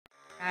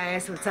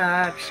guys, what's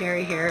up?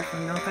 Sherry here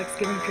from VORTEX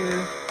Giving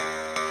Crew.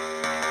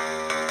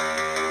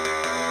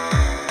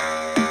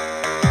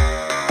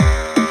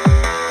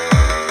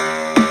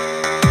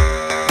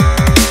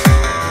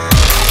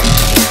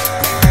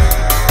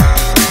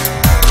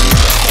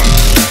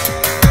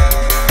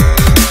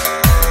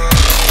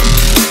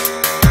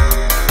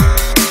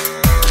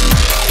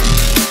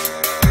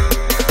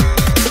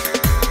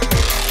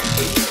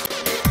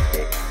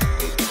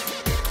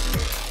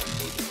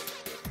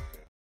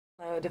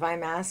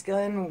 Divine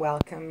Masculine,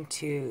 welcome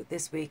to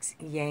this week's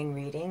Yang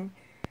reading.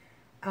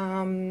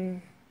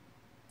 Sorry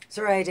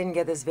I didn't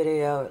get this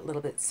video a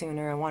little bit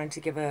sooner. I wanted to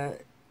give a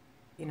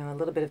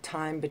little bit of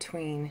time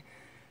between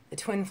the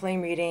twin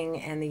flame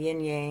reading and the yin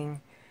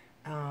yang,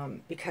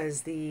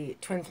 because the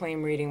twin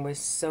flame reading was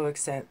so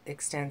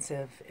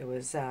extensive. It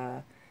was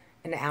an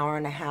hour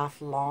and a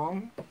half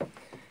long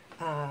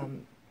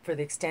for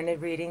the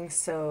extended reading,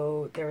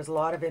 so there was a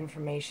lot of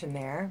information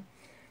there.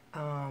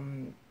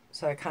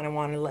 So I kind of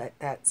want to let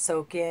that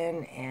soak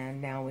in, and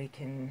now we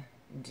can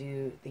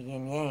do the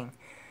yin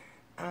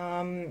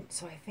yang.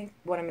 So I think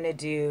what I'm going to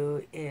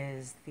do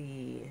is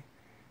the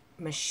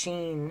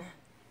machine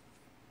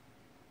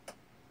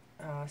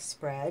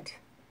spread.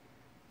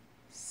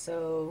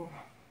 So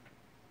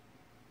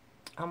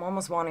I'm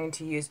almost wanting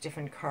to use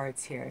different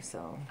cards here,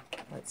 so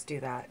let's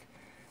do that.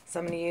 So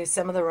I'm going to use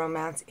some of the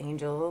Romance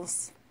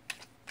Angels.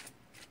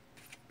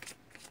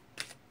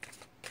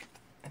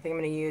 I think I'm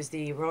going to use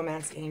the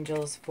Romance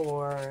Angels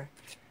for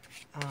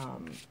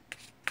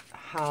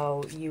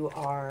how you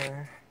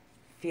are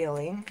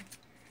feeling.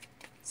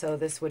 So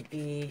this would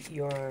be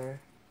your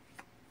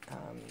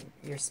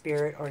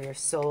spirit or your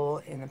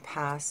soul in the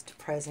past,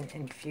 present,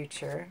 and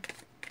future.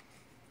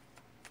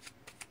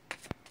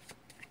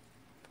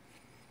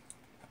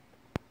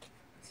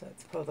 So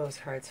let's pull those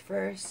cards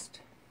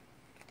first.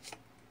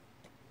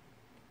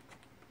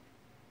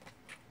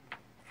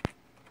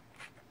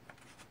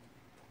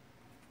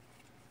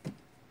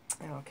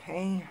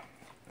 Okay,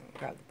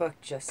 grab the book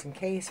just in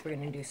case. We're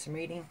going to do some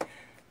reading.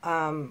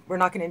 We're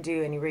not going to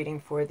do any reading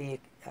for the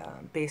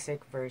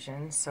basic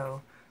version,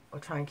 so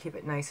we'll try and keep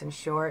it nice and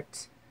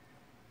short.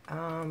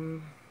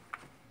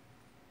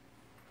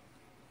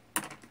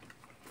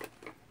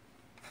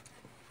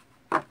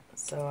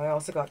 So I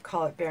also got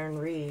Call It Baron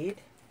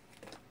Reed.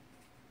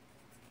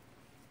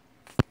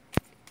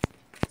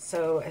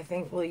 So I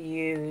think we'll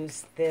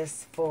use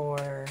this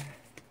for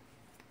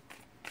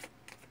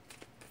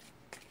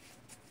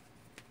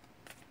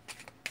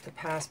the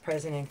past,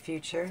 present, and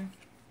future.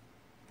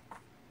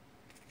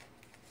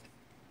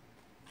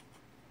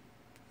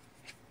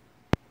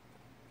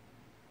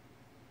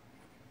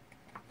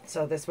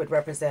 So this would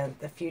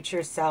represent the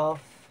future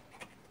self,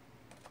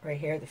 right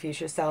here, the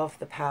future self,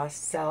 the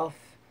past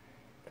self,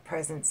 the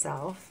present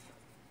self.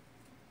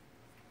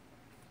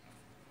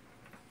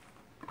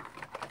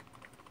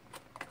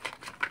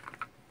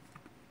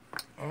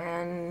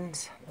 And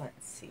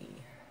let's see.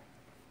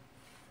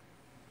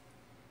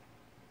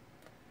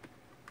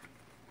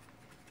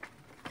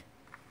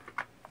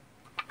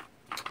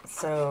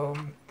 So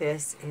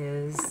this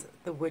is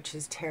the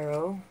Witch's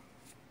Tarot.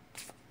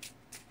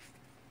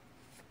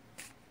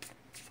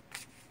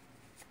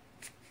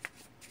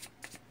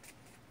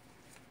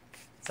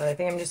 So I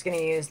think I'm just going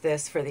to use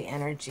this for the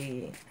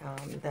energy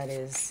that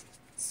is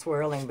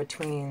swirling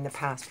between the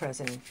past,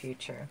 present, and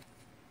future.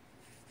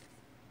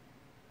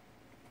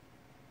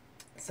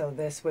 So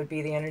this would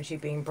be the energy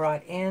being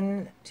brought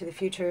in to the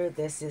future.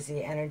 This is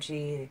the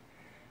energy,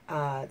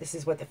 this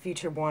is what the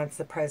future wants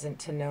the present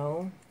to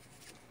know.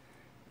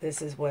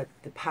 This is what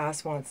the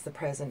past wants the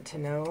present to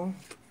know.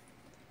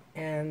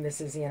 And this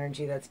is the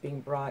energy that's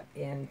being brought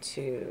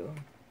into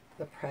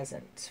the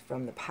present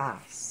from the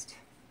past.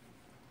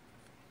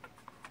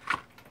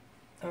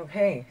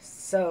 Okay,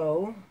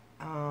 so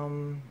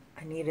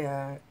I need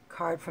a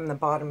card from the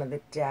bottom of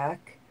the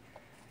deck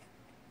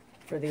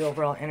for the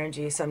overall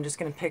energy. So I'm just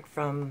going to pick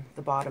from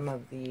the bottom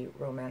of the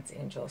Romance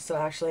Angel. So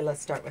actually,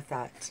 let's start with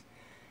that.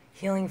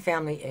 Healing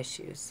family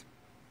issues.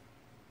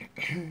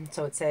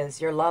 So it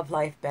says, your love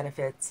life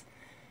benefits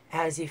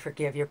as you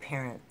forgive your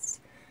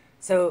parents.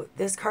 So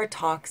this card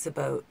talks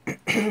about,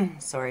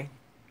 sorry,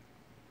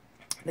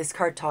 this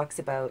card talks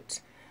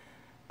about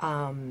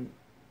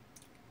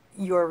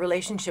your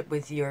relationship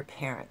with your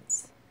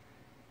parents.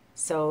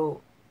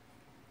 So,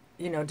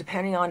 you know,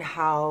 depending on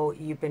how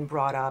you've been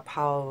brought up,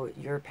 how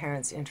your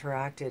parents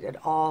interacted, it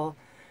all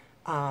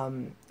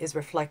is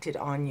reflected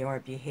on your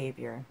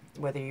behavior,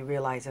 whether you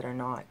realize it or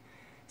not.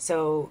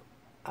 So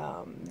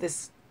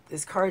this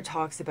card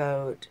talks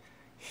about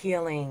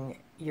healing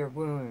your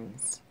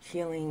wounds,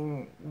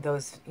 healing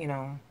those, you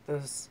know,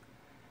 those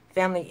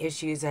family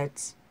issues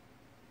that,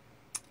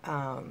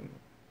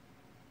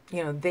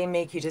 you know, they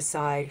make you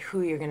decide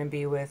who you're going to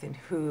be with and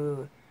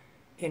who,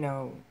 you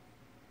know,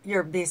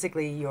 you're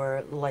basically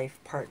your life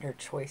partner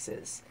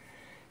choices.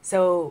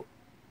 So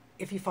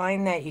if you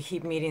find that you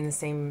keep meeting the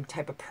same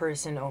type of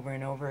person over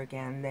and over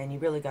again, then you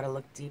really got to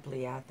look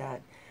deeply at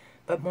that.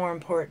 But more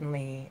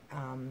importantly,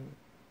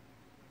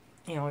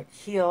 you know,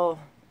 heal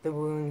the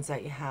wounds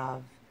that you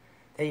have,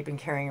 that you've been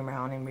carrying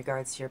around in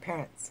regards to your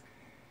parents.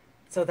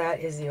 So that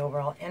is the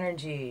overall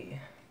energy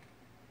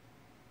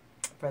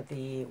for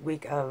the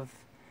week of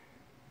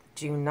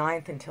June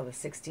 9th until the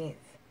 16th.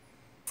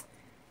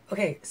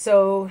 Okay,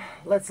 so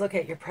let's look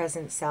at your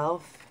present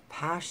self.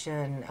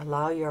 Passion.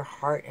 Allow your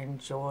heart and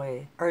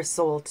joy, or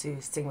soul,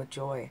 to sing with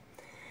joy.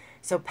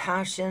 So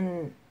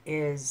passion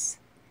is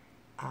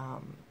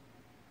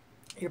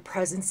your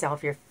present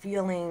self. You're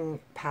feeling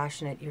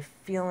passionate. You're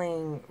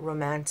feeling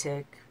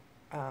romantic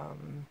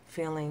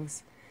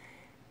feelings.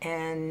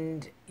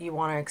 And you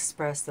want to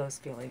express those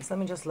feelings. Let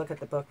me just look at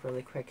the book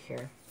really quick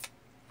here.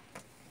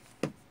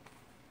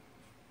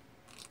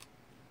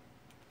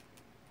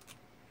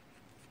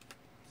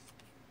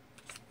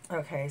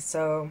 Okay,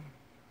 so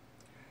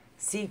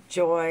seek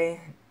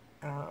joy.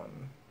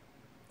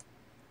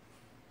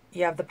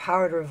 You have the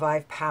power to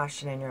revive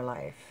passion in your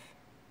life.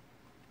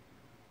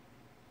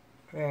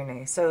 Very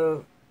nice.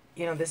 So,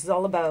 you know, this is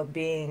all about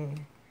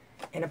being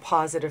in a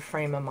positive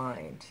frame of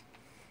mind.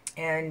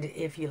 And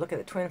if you look at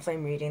the twin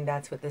flame reading,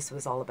 that's what this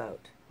was all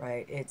about,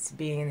 right? It's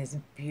being in this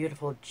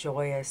beautiful,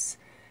 joyous,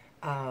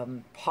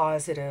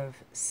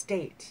 positive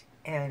state.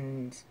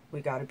 And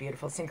we got a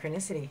beautiful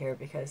synchronicity here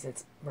because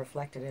it's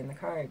reflected in the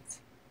cards.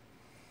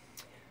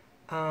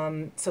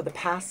 So the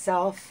past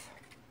self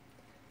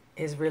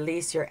is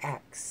release your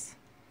ex.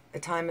 The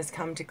time has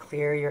come to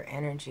clear your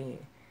energy.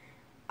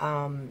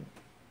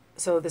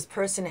 So this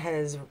person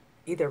has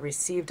either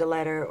received a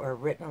letter or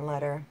written a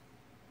letter.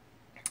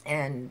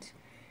 And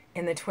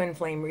in the twin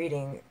flame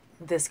reading,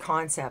 this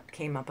concept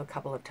came up a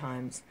couple of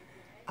times.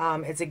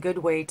 It's a good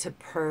way to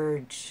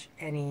purge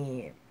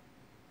any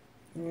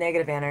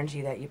negative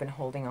energy that you've been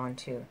holding on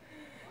to.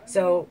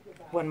 So,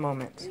 one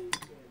moment.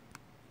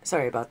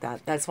 Sorry about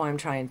that. That's why I'm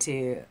trying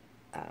to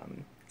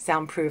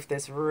soundproof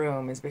this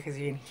room, is because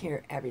you can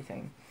hear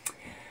everything.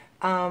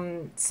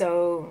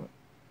 So,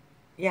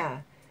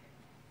 yeah.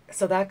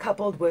 So that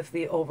coupled with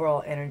the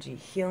overall energy,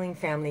 healing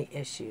family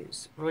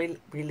issues,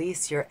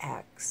 release your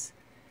ex.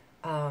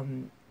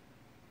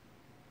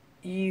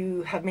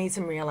 You have made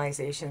some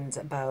realizations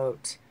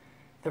about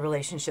the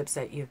relationships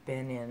that you've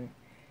been in.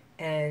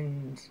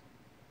 And,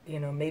 you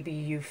know, maybe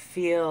you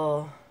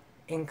feel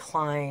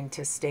inclined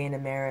to stay in a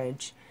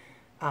marriage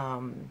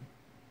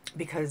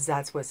because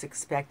that's what's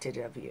expected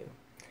of you.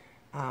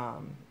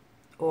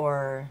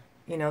 Or,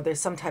 you know, there's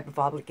some type of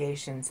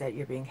obligations that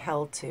you're being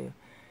held to.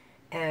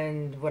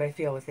 And what I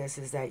feel with this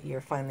is that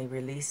you're finally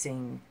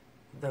releasing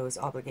those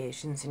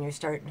obligations and you're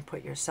starting to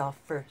put yourself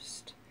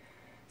first.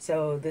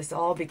 So this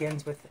all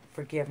begins with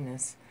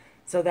forgiveness.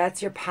 So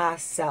that's your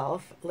past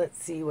self.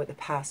 Let's see what the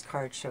past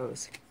card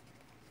shows.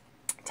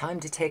 Time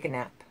to take a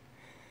nap.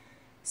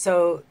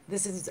 So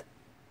this is,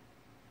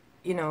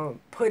 you know,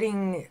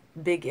 putting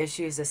big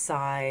issues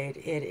aside.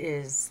 It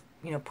is,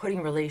 you know,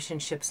 putting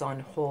relationships on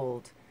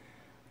hold.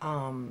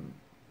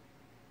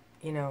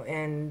 You know,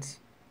 and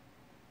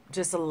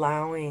just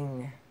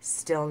allowing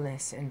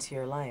stillness into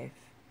your life.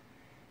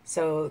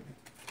 So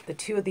the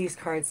two of these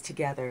cards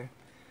together,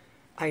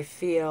 I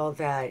feel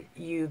that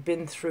you've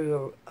been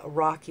through a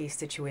rocky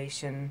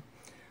situation,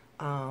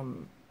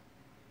 and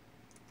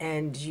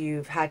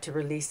you've had to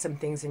release some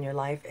things in your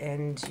life,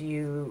 and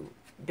you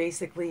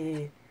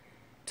basically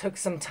took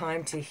some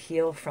time to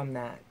heal from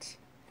that.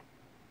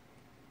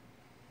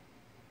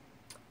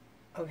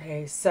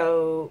 Okay,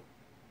 so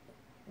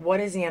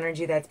what is the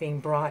energy that's being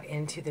brought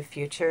into the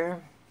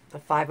future? The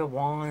Five of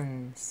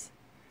Wands.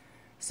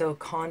 So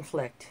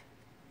conflict,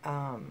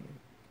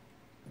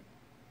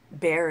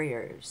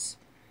 barriers,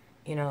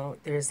 you know,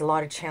 there's a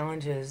lot of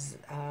challenges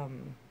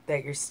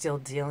that you're still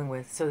dealing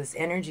with. So this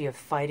energy of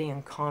fighting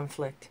and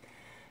conflict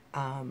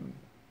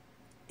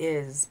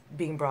is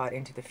being brought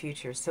into the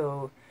future.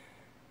 So,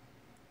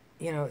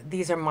 you know,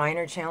 these are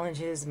minor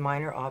challenges,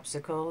 minor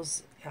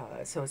obstacles.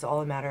 So it's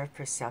all a matter of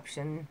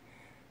perception.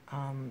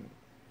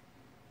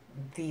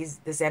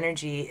 This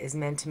energy is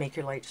meant to make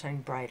your light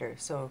shine brighter.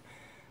 So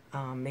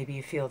maybe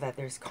you feel that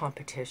there's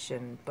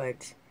competition,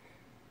 but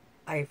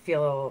I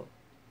feel,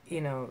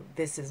 you know,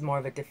 this is more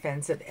of a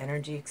defensive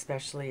energy,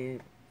 especially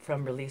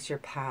from release your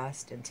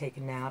past and take a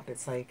nap.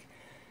 It's like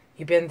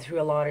you've been through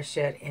a lot of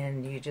shit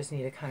and you just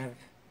need to kind of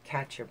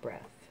catch your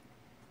breath.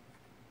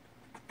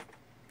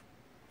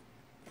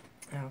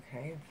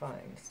 Okay,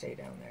 fine. Stay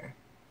down there.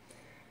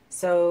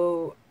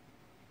 So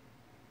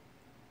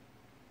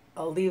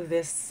I'll leave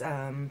this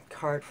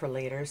card for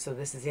later. So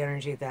this is the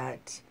energy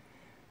that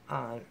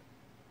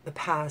the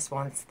past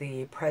wants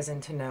the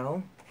present to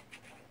know.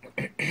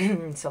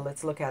 So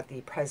let's look at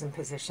the present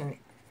position.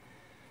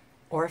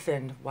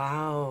 Orphaned.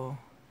 Wow.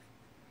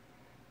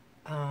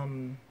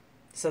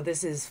 So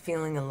this is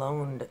feeling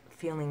alone,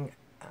 feeling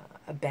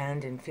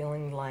abandoned,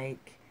 feeling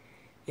like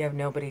you have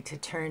nobody to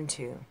turn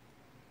to.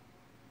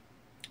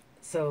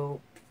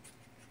 So,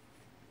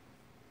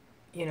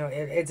 you know,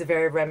 it's a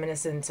very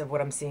reminiscent of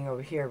what I'm seeing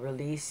over here.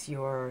 Release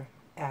your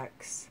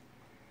ex.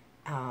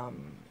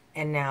 And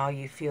now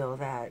you feel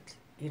that,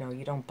 you know,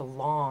 you don't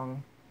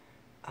belong,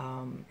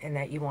 and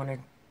that you want to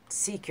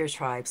seek your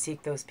tribe,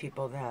 seek those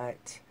people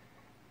that,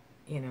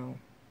 you know,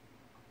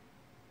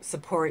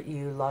 support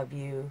you, love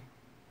you.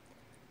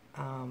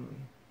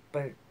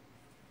 But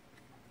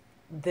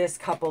this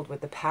coupled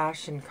with the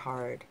passion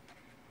card,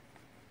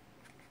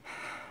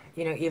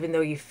 you know, even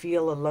though you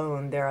feel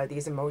alone, there are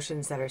these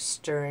emotions that are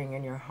stirring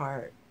in your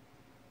heart.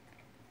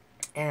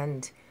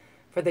 And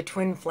for the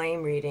twin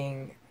flame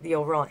reading, the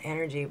overall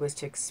energy was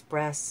to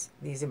express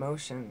these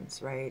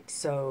emotions, right?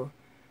 So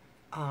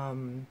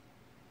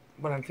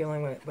what I'm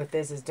feeling with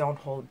this is don't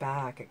hold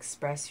back,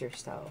 express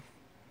yourself,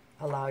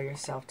 allow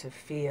yourself to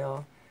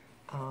feel.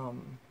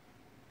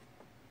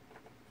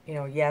 You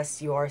know,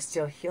 yes, you are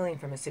still healing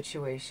from a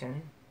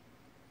situation,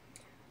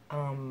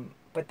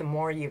 but the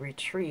more you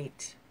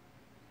retreat,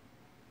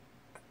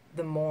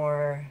 the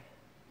more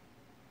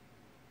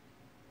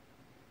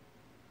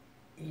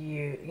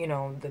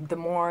the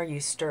more you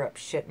stir up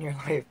shit in your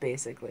life,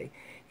 basically.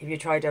 If you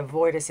try to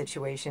avoid a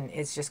situation,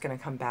 it's just going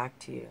to come back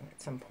to you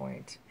at some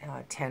point,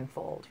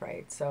 tenfold,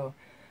 right? So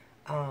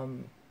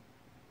don't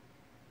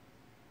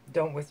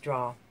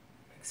withdraw.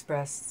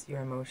 Express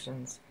your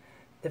emotions.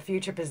 The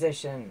future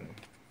position,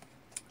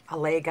 a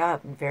leg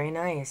up, very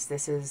nice.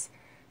 This is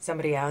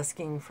somebody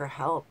asking for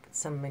help,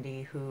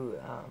 somebody who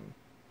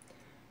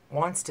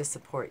wants to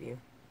support you.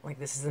 Like,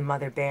 this is a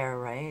mother bear,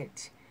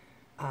 right?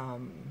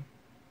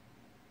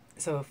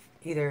 So if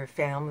either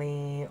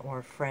family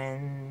or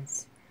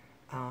friends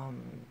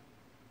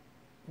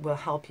will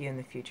help you in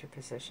the future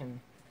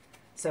position.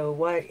 So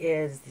what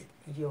is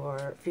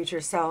your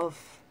future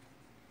self?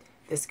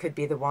 This could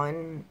be the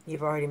one.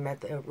 You've already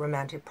met the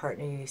romantic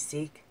partner you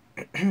seek.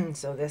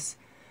 So this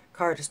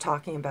card is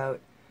talking about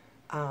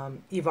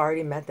you've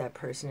already met that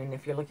person, and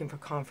if you're looking for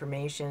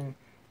confirmation,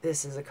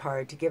 this is a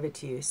card to give it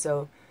to you.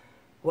 So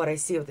what I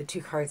see with the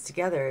two cards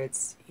together,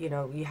 it's, you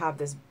know, you have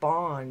this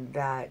bond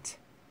that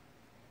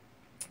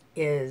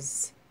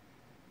is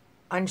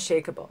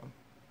unshakable.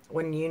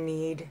 When you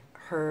need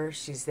her,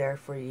 she's there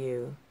for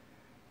you,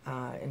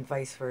 and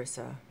vice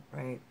versa,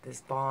 right?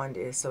 This bond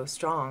is so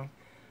strong.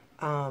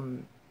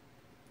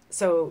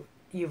 So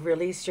you've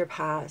released your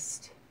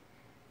past,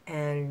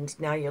 and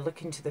now you're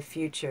looking to the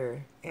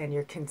future, and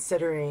you're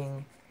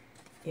considering,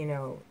 you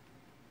know,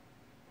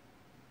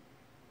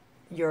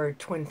 your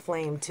twin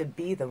flame to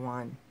be the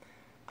one.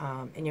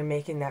 And you're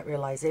making that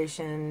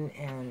realization,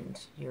 and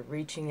you're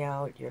reaching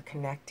out, you're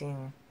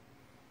connecting.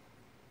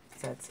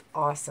 So that's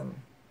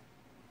awesome.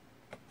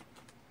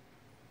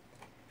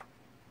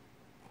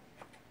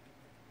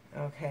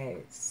 Okay,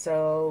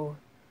 so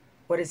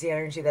what is the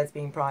energy that's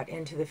being brought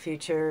into the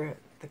future?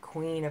 The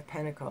Queen of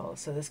Pentacles.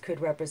 So this could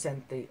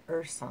represent the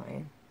earth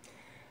sign.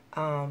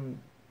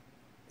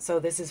 So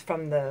this is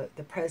from the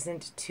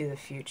present to the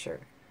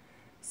future.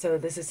 So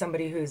this is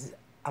somebody who's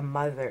a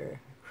mother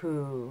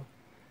who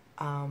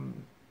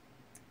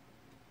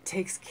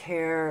takes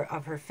care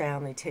of her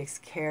family, takes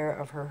care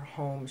of her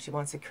home. She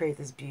wants to create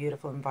this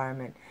beautiful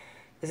environment.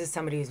 This is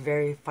somebody who's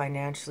very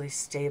financially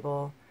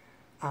stable,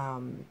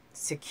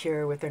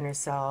 secure within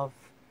herself.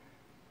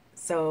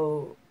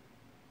 So,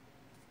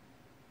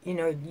 you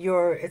know,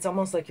 it's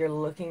almost like you're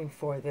looking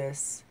for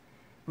this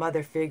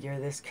mother figure,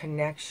 this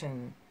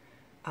connection.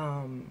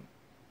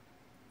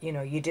 You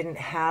know, you didn't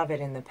have it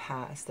in the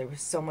past. There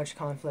was so much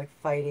conflict,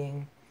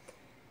 fighting,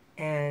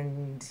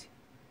 and,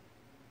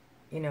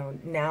 you know,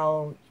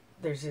 now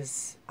there's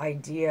this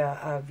idea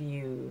of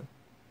you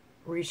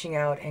reaching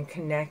out and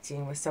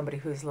connecting with somebody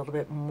who's a little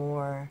bit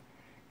more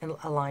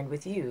aligned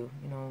with you.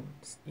 You know,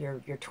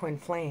 your twin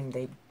flame.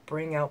 They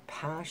bring out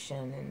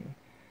passion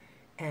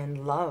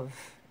and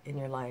love in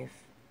your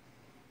life.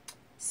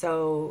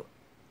 So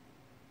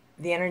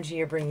the energy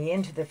you're bringing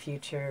into the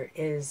future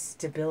is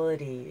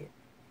stability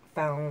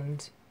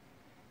found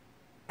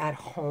at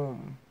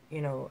home.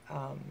 You know,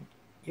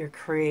 you're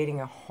creating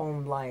a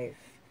home life.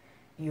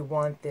 You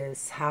want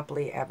this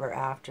happily ever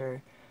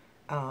after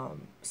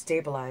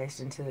stabilized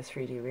into the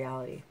 3D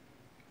reality,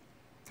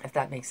 if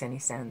that makes any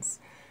sense.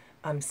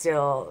 I'm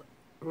still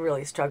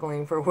really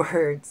struggling for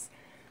words.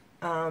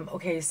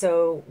 Okay,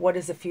 so what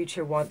does the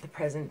future want the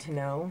present to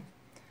know?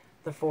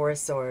 The Four of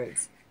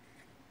Swords.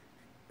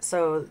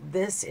 So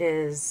this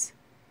is,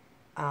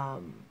 you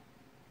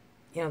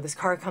know, this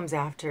card comes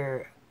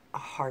after a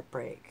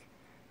heartbreak,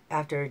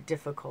 after a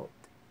difficult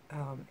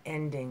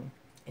ending.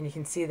 And you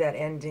can see that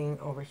ending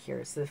over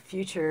here. So the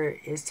future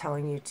is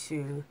telling you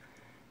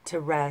to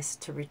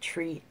rest, to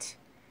retreat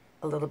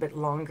a little bit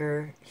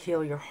longer,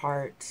 heal your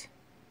heart,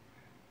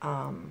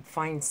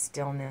 find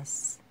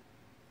stillness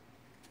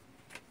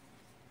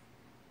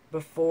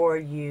before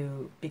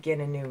you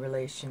begin a new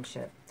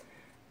relationship.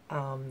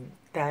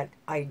 That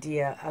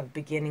idea of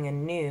beginning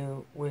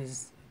anew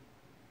was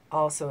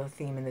also a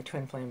theme in the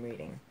twin flame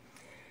reading.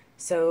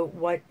 So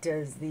what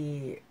does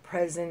the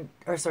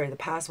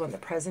past want the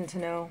present to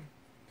know?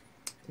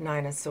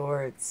 Nine of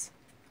Swords,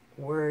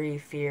 worry,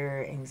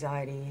 fear,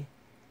 anxiety,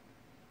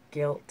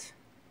 guilt.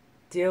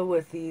 Deal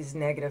with these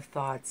negative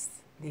thoughts,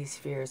 these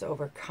fears,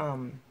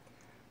 overcome.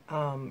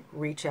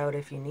 Reach out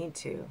if you need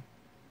to.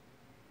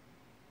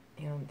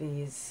 You know,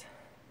 these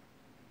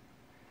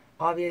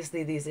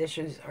obviously these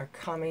issues are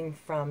coming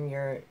from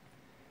your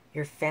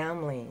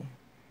family,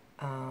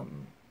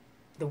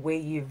 the way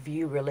you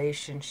view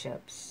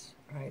relationships,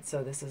 right?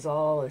 So this is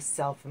all a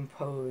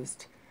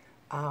self-imposed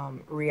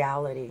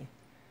reality.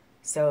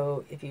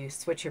 So if you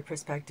switch your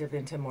perspective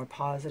into a more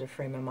positive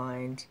frame of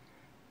mind,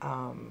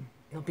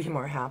 you'll be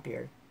more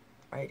happier,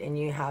 right? And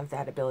you have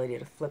that ability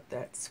to flip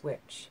that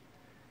switch.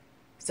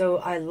 So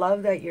I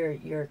love that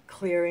you're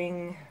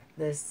clearing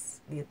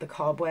the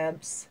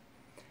cobwebs.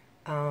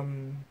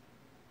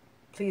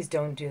 Please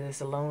don't do this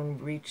alone.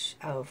 Reach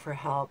out for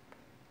help.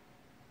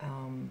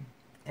 And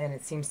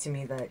it seems to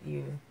me that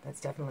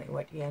that's definitely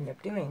what you end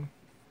up doing.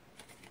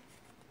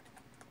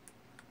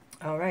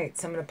 All right,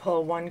 so I'm going to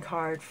pull one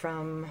card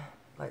from,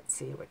 let's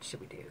see, what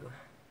should we do?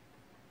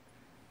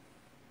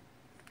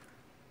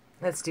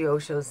 Let's do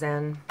Osho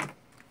Zen.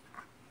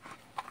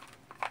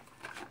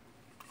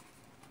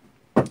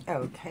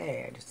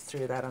 Okay, I just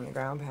threw that on the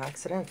ground by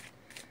accident.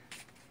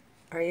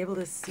 Are you able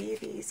to see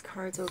these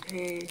cards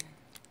okay?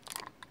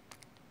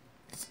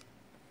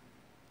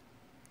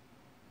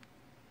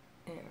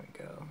 There we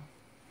go.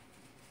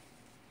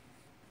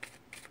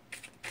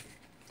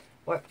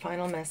 What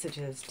final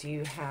messages do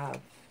you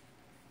have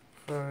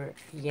for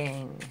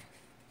Yang,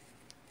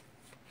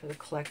 for the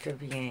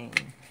collective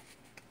Yang?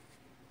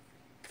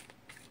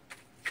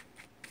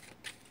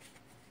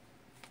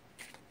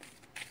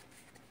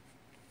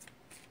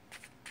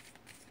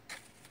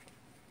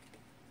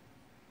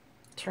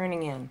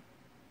 Turning in.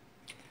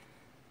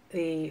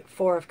 The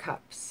Four of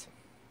Cups.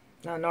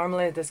 Now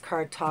normally this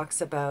card talks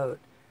about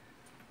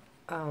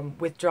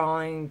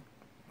withdrawing,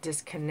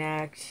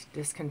 disconnect,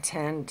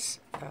 discontent,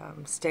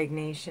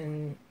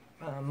 stagnation,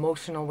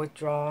 emotional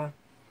withdrawal.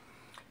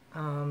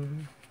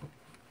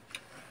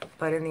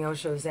 But in the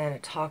Osho Zen,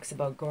 it talks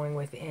about going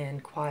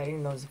within,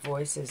 quieting those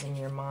voices in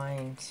your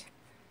mind.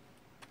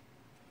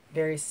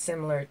 Very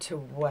similar to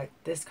what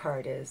this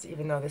card is,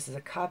 even though this is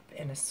a cup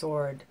and a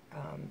sword.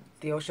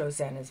 The Osho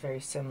Zen is very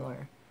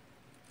similar,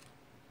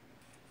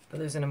 but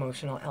there's an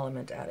emotional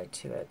element added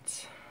to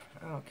it.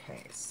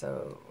 Okay,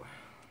 so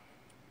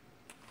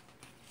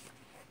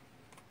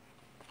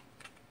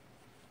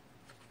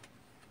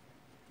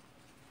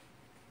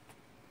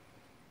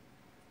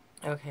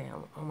okay,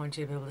 I want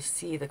you to be able to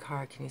see the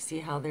card. Can you see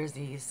how there's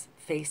these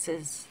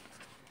faces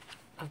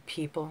of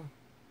people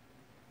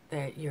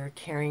that you're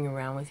carrying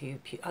around with you,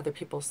 other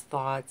people's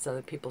thoughts,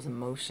 other people's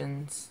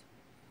emotions?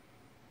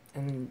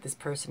 And this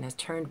person has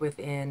turned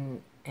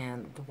within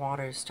and the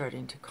water is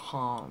starting to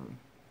calm,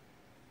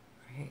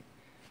 right?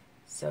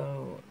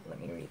 So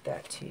let me read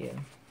that to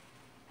you.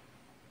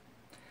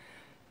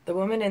 The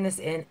woman in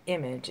this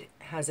image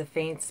has a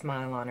faint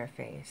smile on her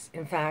face.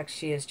 In fact,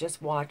 she is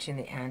just watching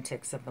the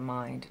antics of the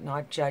mind,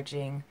 not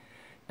judging,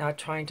 not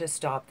trying to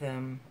stop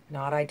them,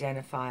 not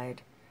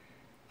identified,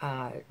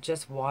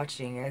 just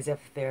watching as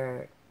if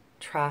they're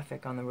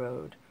traffic on the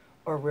road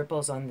or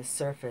ripples on the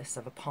surface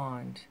of a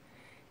pond.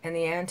 And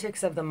the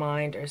antics of the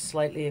mind are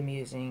slightly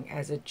amusing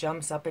as it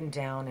jumps up and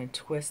down and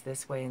twists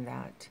this way and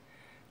that,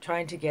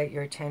 trying to get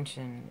your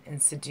attention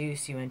and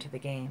seduce you into the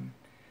game.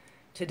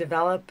 To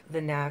develop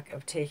the knack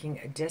of taking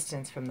a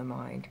distance from the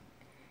mind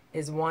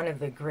is one of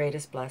the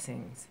greatest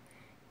blessings.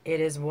 It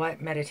is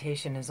what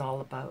meditation is all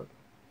about.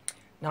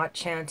 Not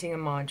chanting a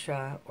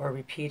mantra or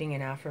repeating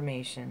an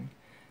affirmation,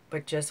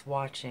 but just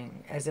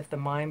watching as if the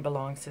mind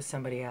belongs to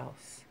somebody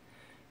else.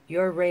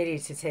 You're ready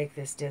to take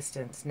this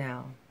distance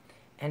now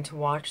and to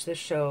watch the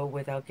show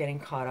without getting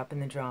caught up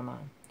in the drama.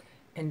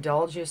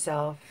 Indulge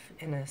yourself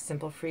in a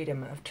simple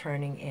freedom of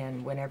turning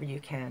in whenever you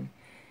can,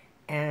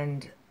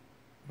 and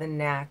the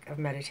knack of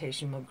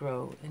meditation will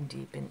grow and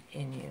deepen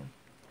in you.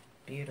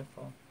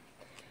 Beautiful.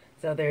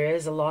 So there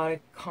is a lot of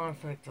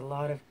conflict, a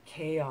lot of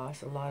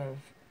chaos, a lot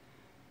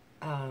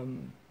of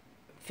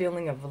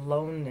feeling of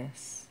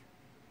aloneness,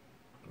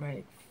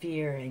 right?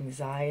 Fear,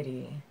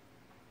 anxiety.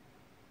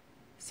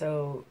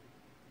 So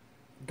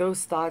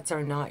those thoughts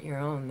are not your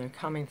own. They're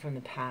coming from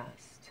the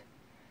past.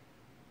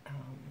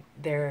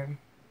 They're,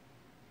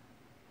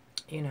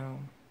 you know,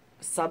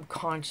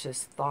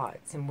 subconscious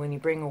thoughts. And when you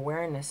bring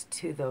awareness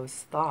to those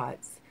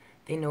thoughts,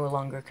 they no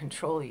longer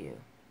control you.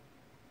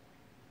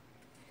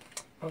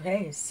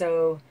 Okay,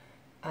 so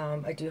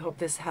I do hope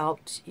this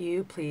helped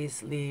you.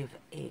 Please leave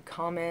a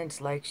comment,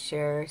 like,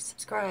 share,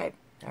 subscribe.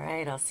 All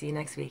right, I'll see you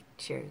next week.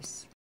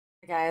 Cheers.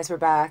 Hey guys, we're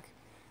back.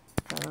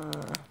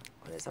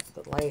 What is up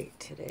with the light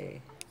today?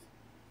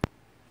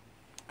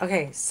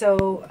 Okay,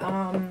 so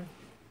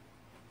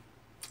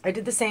I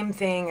did the same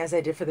thing as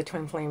I did for the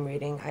Twin Flame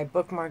reading. I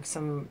bookmarked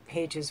some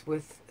pages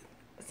with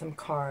some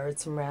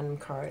cards, some random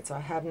cards.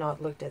 I have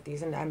not looked at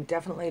these, and I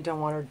definitely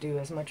don't want to do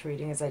as much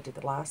reading as I did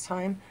the last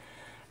time.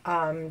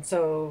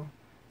 So,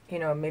 you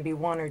know, maybe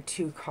one or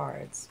two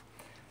cards.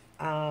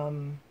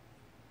 Now,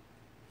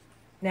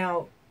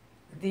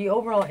 the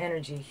overall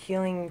energy,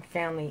 healing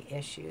family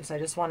issues. I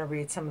just want to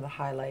read some of the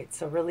highlights.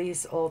 So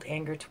release old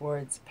anger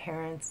towards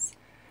parents.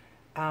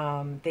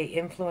 They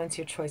influence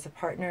your choice of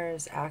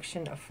partners,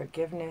 action of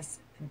forgiveness,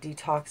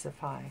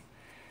 detoxify.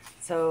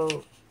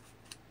 So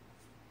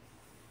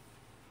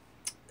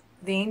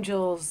the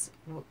angels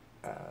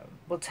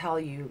will tell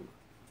you,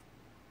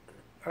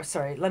 or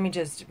sorry, let me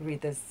just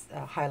read this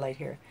highlight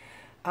here.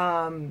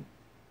 Um,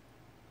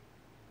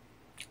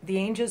 the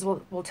angels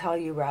will tell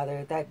you,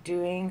 rather, that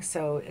doing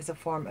so is a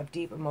form of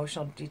deep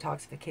emotional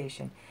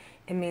detoxification.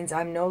 It means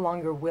I'm no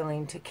longer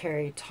willing to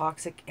carry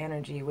toxic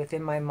energy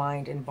within my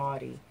mind and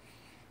body.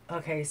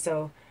 Okay,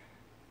 so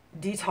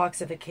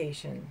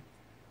detoxification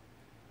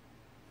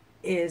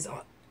is,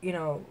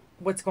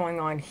 what's going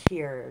on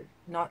here.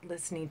 Not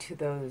listening to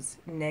those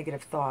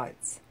negative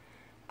thoughts.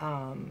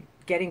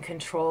 Getting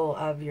control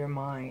of your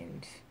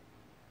mind.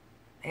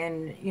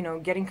 And,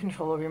 getting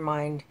control of your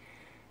mind,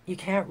 you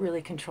can't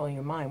really control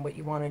your mind. What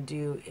you want to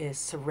do is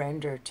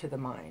surrender to the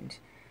mind.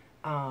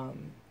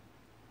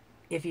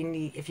 If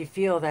you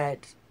feel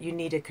that you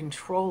need to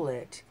control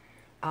it,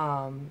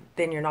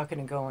 then you're not going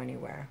to go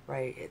anywhere,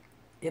 right?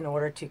 In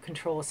order to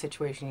control a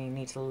situation, you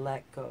need to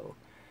let go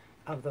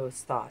of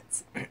those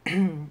thoughts.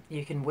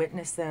 You can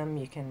witness them,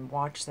 you can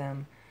watch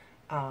them,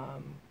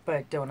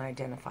 but don't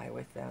identify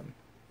with them.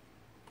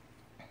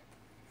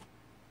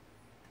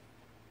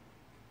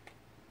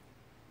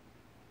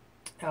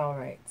 All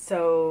right,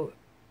 so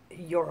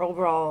your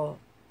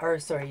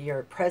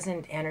your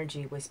present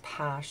energy was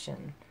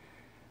passion.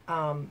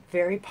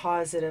 Very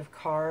positive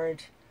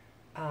card.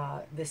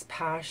 This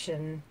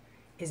passion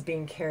is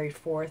being carried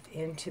forth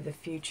into the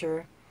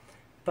future,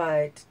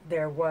 but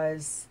there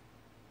was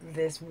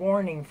this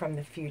warning from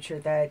the future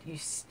that you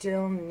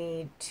still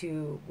need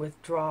to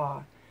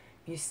withdraw.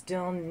 You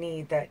still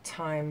need that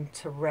time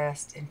to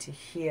rest and to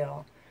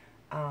heal.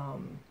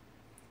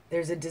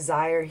 There's a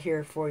desire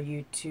here for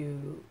you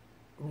to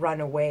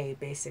run away,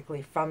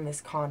 basically, from this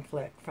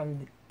conflict,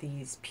 from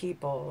these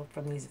people,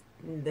 from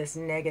this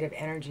negative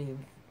energy,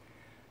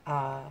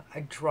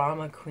 a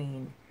drama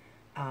queen,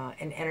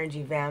 an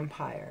energy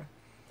vampire.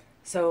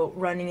 So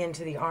running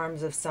into the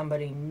arms of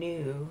somebody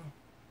new,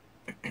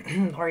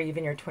 or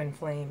even your twin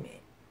flame,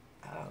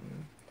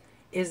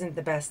 isn't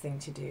the best thing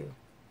to do.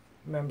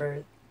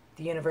 Remember,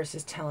 the universe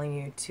is telling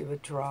you to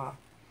withdraw.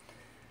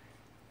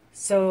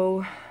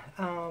 So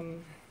I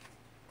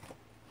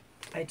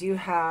do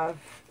have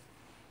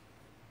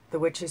the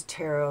Witch's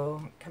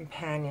Tarot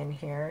Companion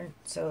here.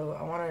 So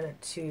I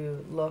wanted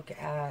to look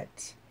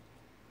at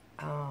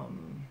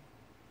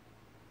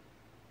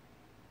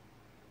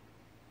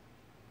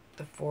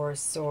the Four of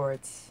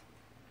Swords.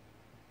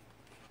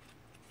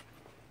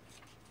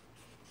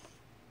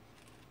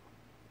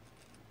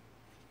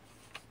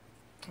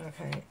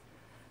 Okay.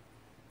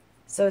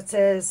 So it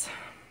says,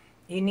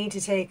 you need to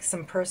take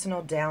some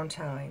personal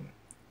downtime,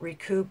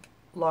 recoup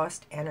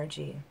lost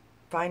energy,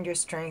 find your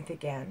strength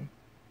again.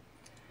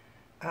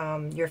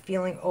 You're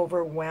feeling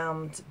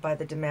overwhelmed by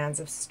the demands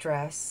of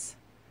stress,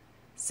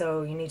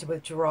 so you need to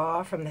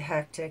withdraw from the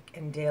hectic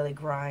and daily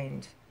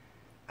grind.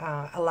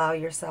 Allow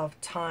yourself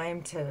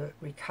time to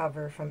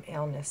recover from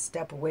illness.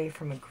 Step away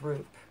from a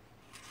group.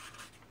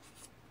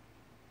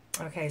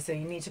 Okay, so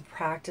you need to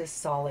practice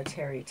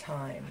solitary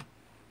time,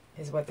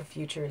 is what the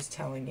future is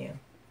telling you,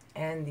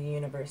 and the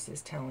universe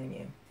is telling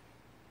you.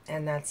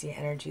 And that's the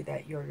energy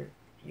that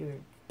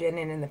you've been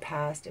in the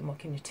past and will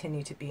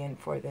continue to be in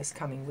for this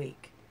coming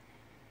week.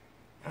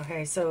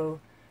 Okay, so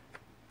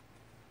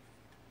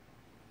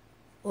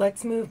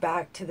let's move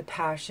back to the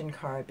Passion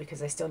card,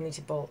 because I still need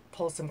to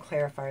pull some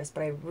clarifiers,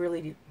 but I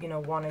really,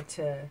 wanted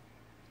to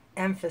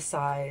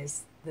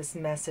emphasize this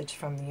message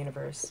from the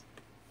universe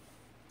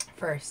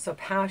first. So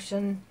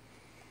Passion,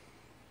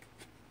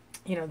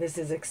 this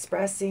is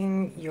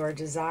expressing your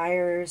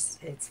desires.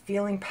 It's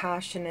feeling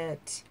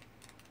passionate.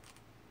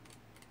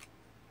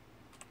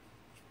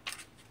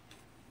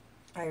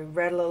 I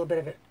read a little bit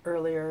of it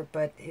earlier,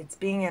 but it's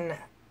being in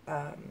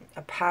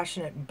a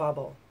passionate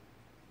bubble,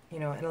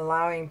 and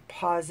allowing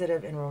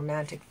positive and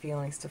romantic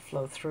feelings to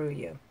flow through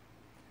you.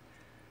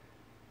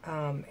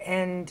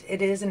 And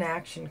it is an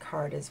action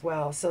card as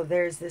well. So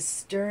there's this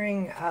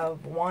stirring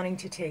of wanting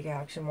to take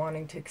action,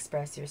 wanting to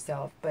express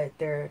yourself, but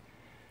there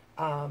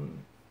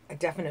a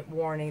definite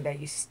warning that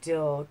you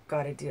still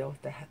got to deal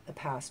with the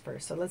past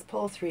first. So let's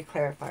pull 3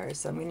 clarifiers.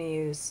 So I'm going to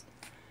use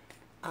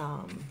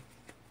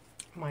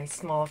my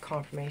small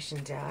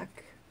confirmation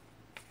deck.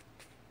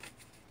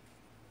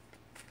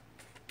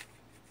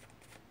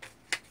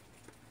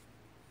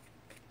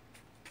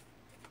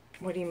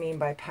 What do you mean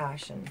by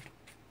passion?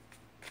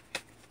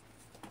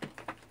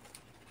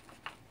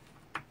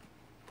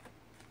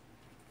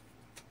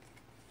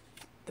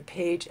 The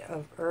Page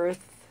of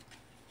Earth,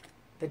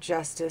 the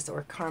Justice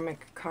or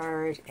Karmic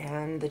card,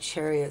 and the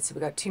Chariot. So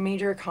we got 2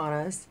 major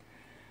arcanas.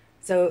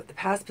 So the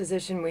past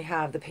position, we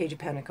have the Page of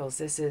Pentacles.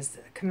 This is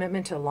a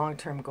commitment to a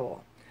long-term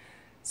goal.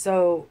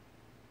 So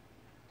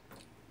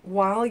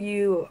while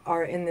you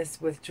are in this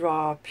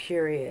withdrawal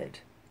period,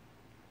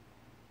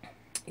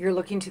 you're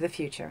looking to the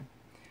future.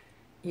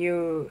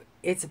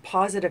 It's a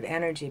positive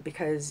energy,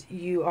 because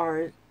you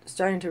are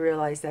starting to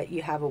realize that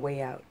you have a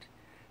way out,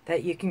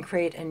 that you can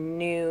create a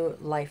new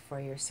life for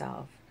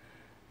yourself.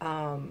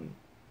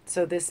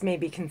 So this may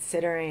be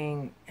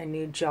considering a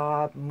new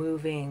job,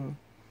 moving,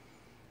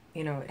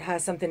 You know, it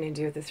has something to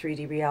do with the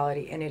 3D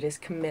reality, and it is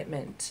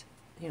commitment.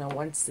 You know,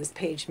 once this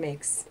page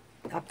makes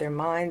up their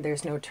mind,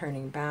 there's no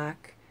turning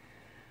back.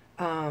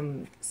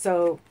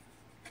 So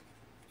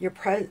your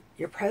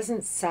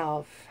present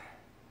self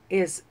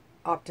is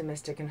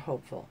optimistic and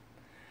hopeful.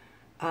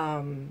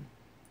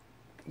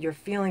 You're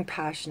feeling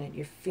passionate,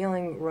 you're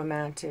feeling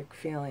romantic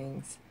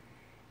feelings,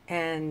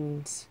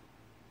 and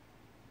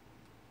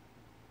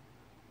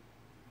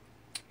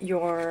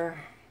you're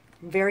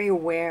very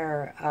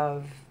aware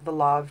of the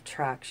law of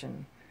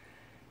attraction.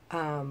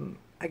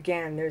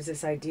 Again, there's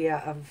this idea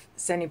of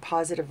sending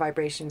positive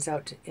vibrations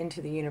out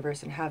into the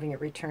universe and having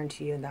it return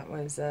to you, and that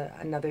was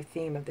another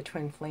theme of the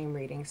twin flame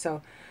reading.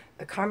 So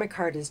the karmic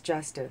card is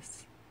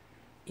justice.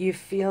 You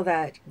feel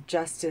that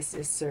justice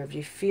is served.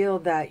 You feel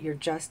that you're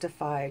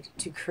justified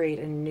to create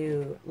a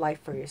new life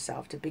for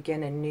yourself, to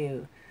begin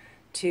anew,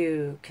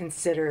 to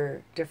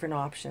consider different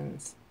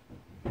options.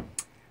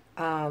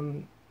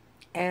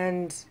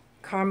 And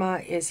karma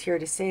is here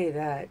to say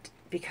that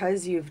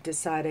because you've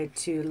decided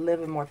to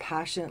live a more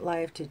passionate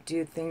life, to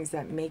do things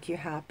that make you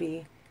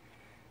happy,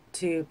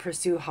 to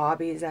pursue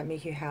hobbies that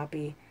make you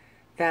happy,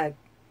 that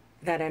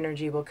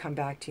energy will come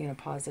back to you in a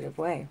positive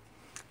way.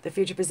 The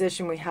future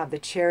position, we have the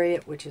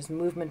Chariot, which is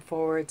movement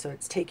forward. So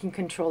it's taking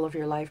control of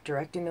your life,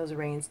 directing those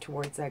reins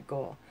towards that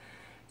goal.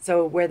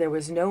 So where there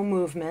was no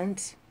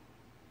movement,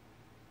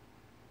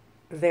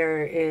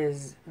 there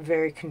is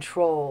very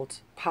controlled,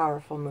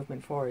 powerful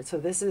movement forward. So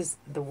this is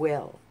the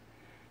will.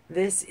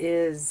 This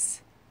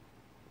is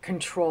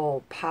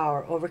control,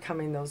 power,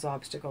 overcoming those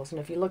obstacles.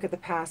 And if you look at the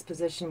past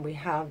position, we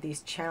have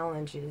these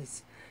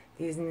challenges,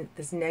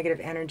 this negative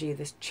energy,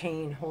 this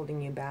chain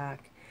holding you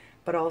back.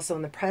 But also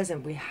in the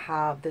present, we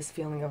have this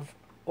feeling of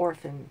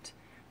orphaned,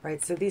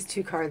 right? So these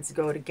two cards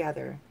go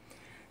together.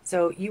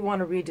 So you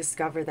want to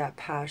rediscover that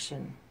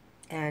passion.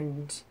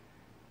 And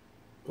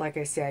like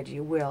I said,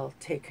 you will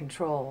take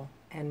control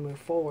and move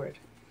forward.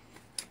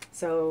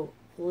 So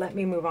let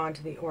me move on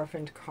to the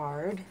orphaned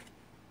card.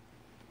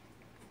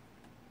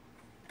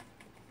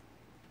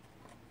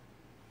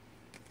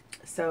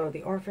 So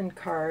the orphaned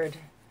card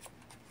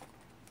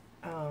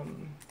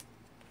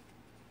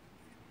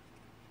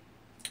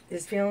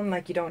is feeling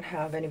like you don't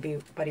have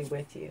anybody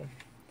with you.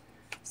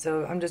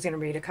 So I'm just going to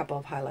read a couple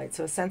of highlights.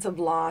 So a sense of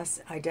loss,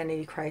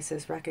 identity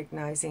crisis,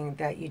 recognizing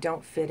that you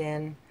don't fit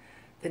in,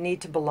 the need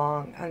to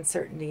belong,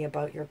 uncertainty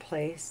about your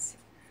place.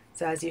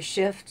 So as you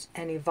shift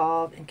and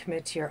evolve and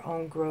commit to your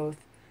own growth,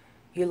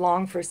 you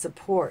long for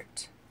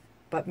support,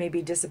 but may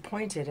be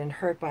disappointed and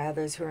hurt by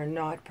others who are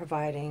not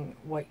providing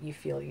what you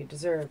feel you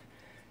deserve.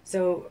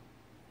 So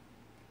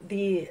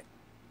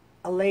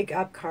a leg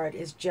up card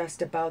is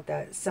just about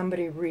that,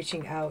 somebody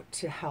reaching out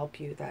to help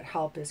you. That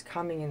help is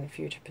coming in the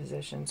future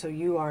position, so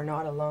you are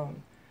not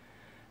alone.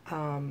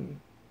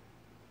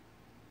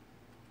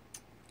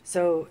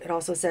 So it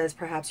also says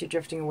perhaps you're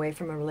drifting away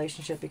from a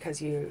relationship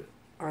because you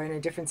are in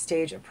a different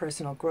stage of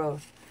personal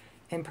growth,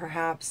 and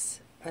perhaps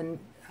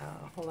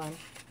hold on,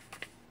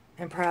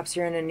 and perhaps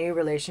you're in a new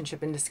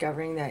relationship and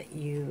discovering that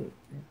you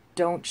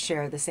don't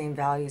share the same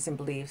values and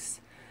beliefs.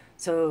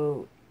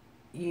 So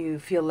you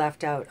feel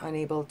left out,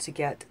 unable to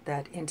get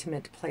that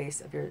intimate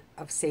place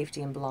of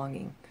safety and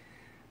belonging.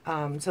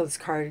 So this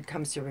card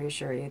comes to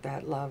reassure you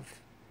that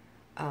love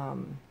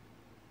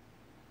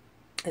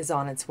is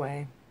on its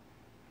way,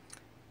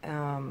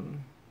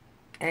 and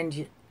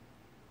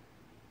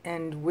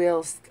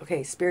will,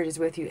 okay, Spirit is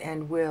with you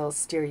and will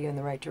steer you in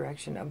the right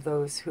direction of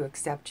those who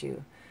accept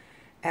you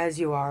as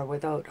you are,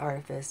 without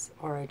artifice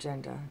or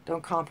agenda.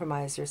 Don't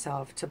compromise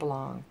yourself to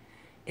belong.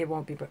 It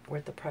won't be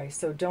worth the price.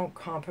 So don't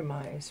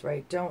compromise,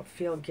 right? Don't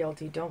feel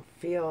guilty. Don't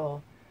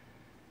feel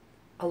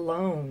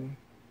alone.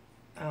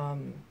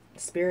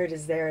 Spirit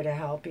is there to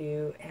help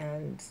you,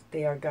 and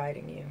they are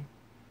guiding you.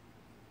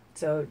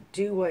 So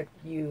do what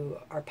you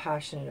are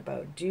passionate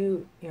about.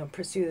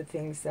 Pursue the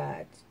things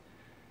that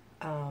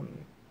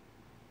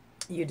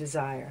you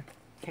desire.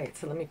 Okay,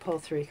 so let me pull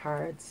 3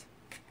 cards.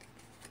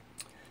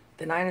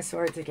 The Nine of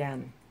Swords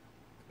again.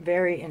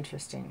 Very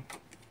interesting.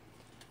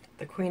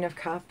 The Queen of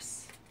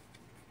Cups.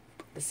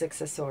 The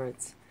Six of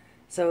Swords.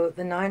 So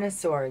the Nine of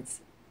Swords.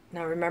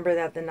 Now remember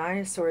that the Nine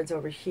of Swords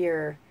over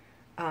here,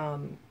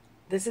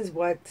 this is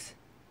what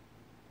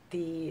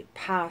the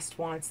past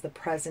wants the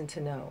present to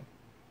know.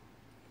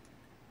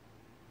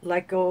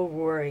 Let go of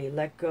worry.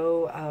 Let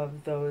go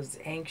of those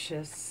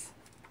anxious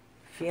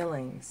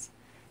feelings.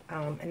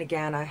 And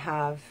again, I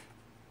have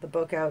the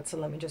book out, so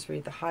let me just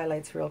read the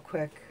highlights real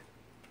quick.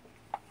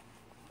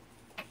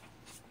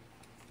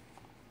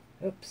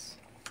 Oops.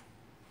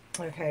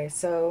 Okay,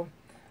 so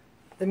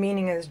the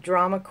meaning is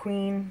drama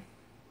queen.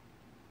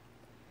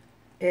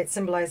 It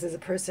symbolizes a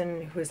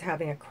person who is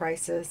having a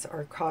crisis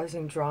or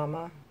causing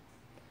drama.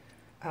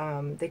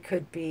 They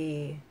could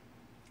be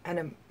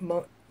an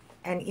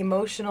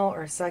emotional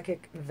or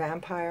psychic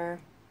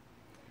vampire.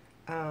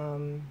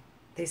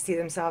 They see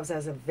themselves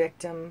as a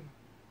victim.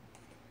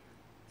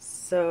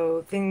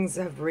 So things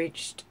have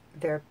reached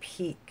their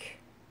peak.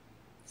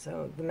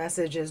 So the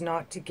message is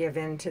not to give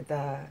in to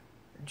the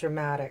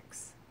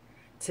dramatics.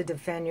 to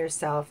defend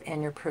yourself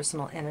and your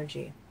personal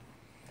energy.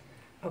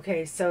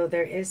 Okay, so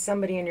there is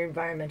somebody in your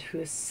environment who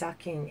is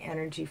sucking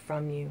energy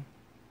from you,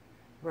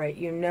 right?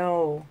 You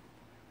know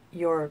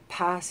your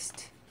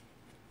past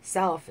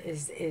self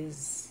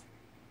is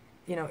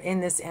you know, in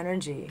this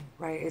energy,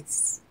 right?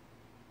 It's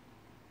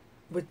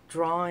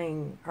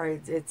withdrawing, or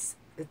it's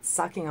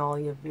sucking all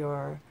of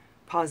your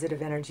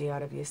positive energy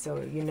out of you.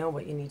 So you know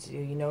what you need to do.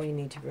 You know you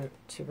need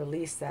to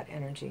release that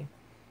energy.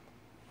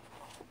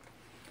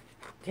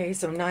 Okay,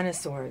 so Nine of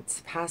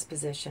Swords, past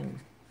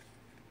position,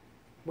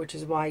 which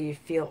is why you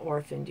feel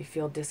orphaned. You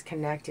feel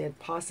disconnected,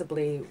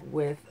 possibly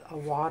with a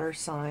water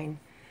sign.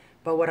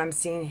 But what I'm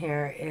seeing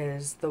here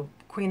is the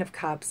Queen of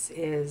Cups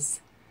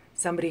is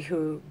somebody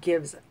who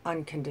gives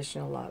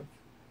unconditional love.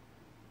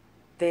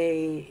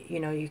 They, you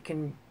know, you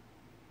can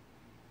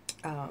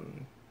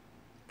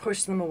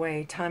push them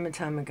away time and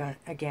time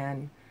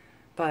again,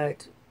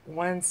 but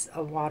once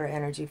a water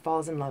energy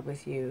falls in love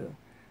with you,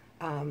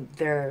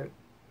 they're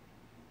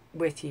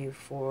with you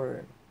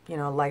for, you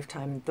know, a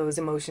lifetime. Those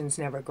emotions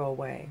never go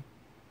away.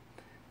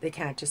 They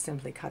can't just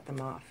simply cut them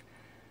off.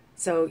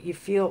 So you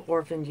feel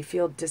orphaned, you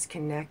feel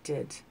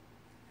disconnected.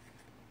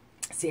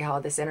 See how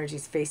this energy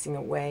is facing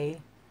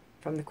away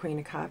from the Queen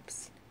of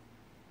Cups?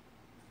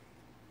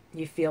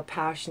 You feel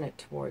passionate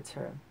towards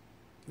her.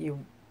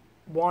 You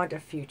want a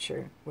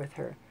future with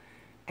her.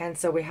 And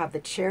so we have the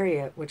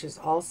Chariot, which is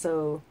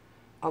also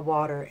a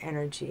water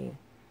energy,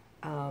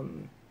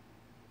 you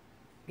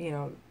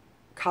know,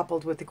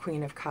 coupled with the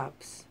Queen of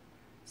Cups.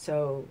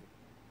 So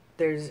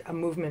there's a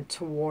movement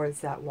towards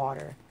that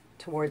water,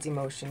 towards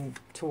emotion,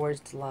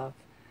 towards love,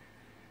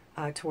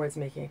 towards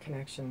making a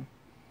connection.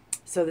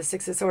 So the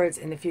Six of Swords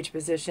in the future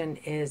position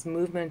is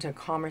movement and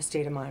calmer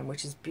state of mind,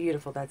 which is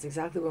beautiful. That's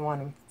exactly what we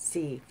want to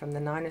see, from the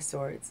Nine of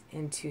Swords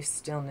into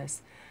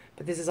stillness.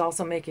 But this is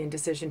also making a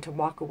decision to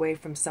walk away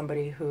from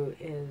somebody who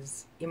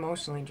is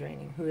emotionally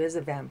draining, who is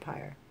a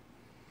vampire.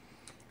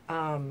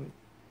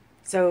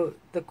 So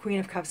the Queen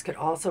of Cups could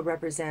also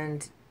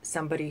represent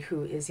somebody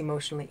who is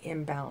emotionally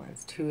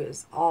imbalanced, who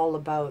is all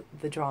about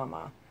the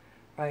drama,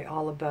 right?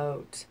 All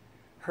about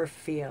her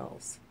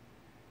feels.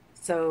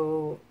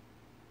 So,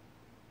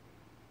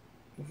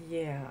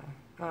 yeah.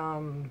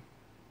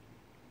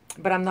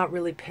 But I'm not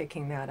really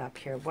picking that up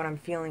here. What I'm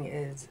feeling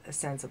is a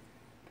sense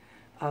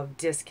of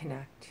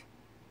disconnect,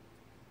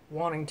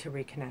 wanting to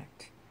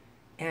reconnect,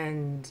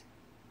 and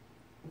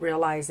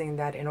realizing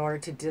that in order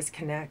to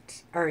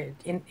disconnect, or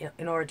in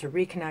order to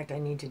reconnect, I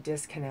need to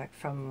disconnect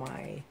from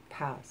my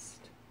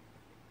past.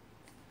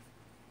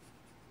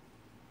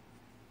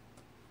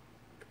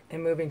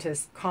 And moving to a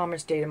calmer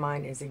state of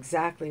mind is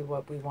exactly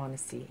what we want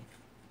to see.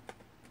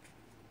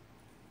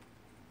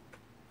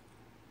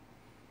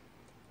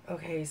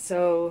 Okay,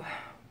 so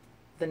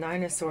the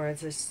Nine of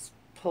Swords, let's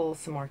pull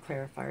some more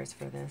clarifiers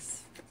for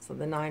this. So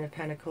the Nine of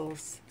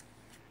Pentacles,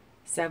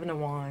 Seven of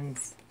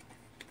Wands,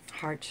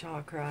 heart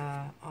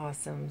chakra,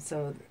 awesome.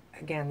 So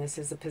again, this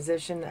is a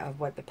position of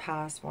what the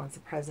past wants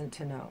the present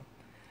to know.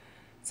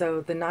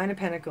 So the Nine of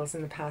Pentacles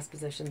in the past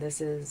position, this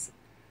is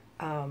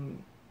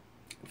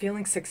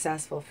feeling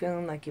successful,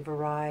 feeling like you've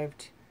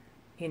arrived,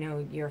 you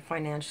know, you're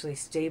financially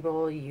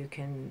stable, you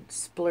can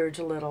splurge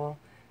a little.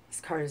 This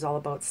card is all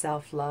about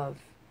self-love,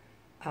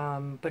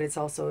 but it's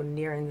also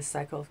nearing the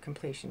cycle of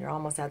completion. You're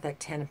almost at that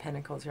Ten of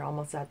Pentacles, you're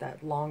almost at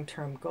that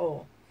long-term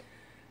goal.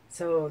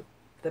 So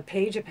the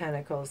Page of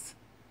Pentacles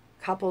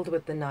coupled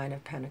with the Nine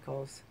of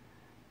Pentacles,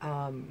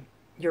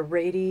 you're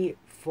ready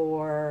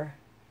for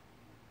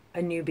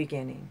a new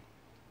beginning.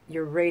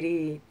 You're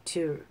ready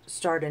to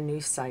start a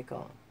new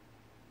cycle.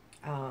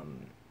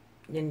 And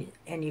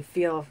you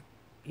feel,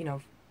 you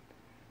know,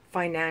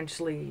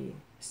 financially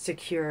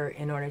secure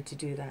in order to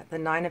do that. The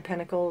Nine of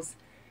Pentacles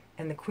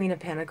and the Queen of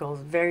Pentacles,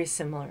 very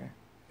similar.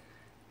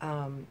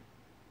 You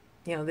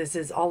know, this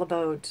is all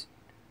about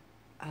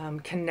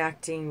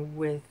connecting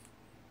with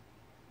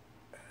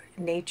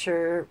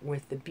nature,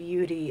 with the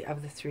beauty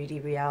of the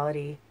 3D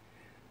reality.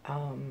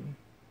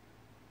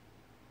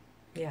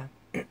 Yeah.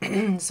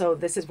 So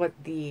this is what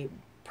the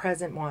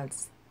present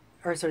wants,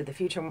 or sorry, the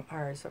future,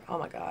 or oh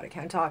my God, I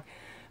can't talk.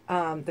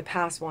 The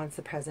past wants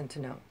the present to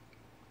know,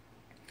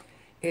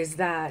 is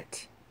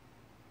that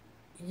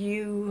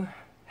you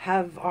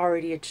have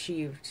already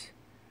achieved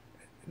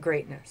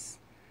greatness,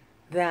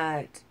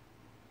 that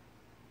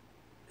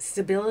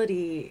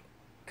stability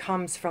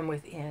comes from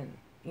within.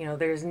 You know,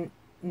 there's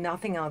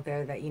nothing out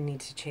there that you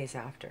need to chase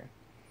after.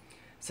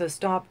 So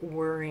stop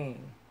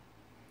worrying.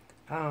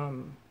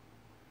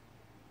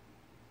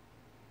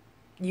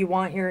 You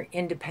want your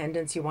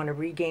independence, you want to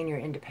regain your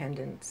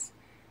independence,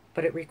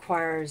 but it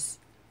requires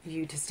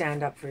you to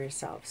stand up for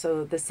yourself.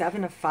 So the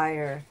Seven of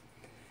Fire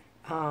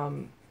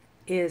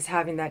is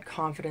having that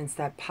confidence,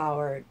 that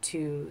power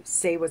to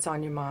say what's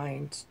on your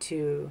mind,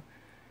 to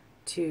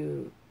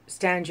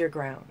stand your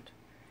ground.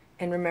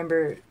 And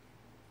remember,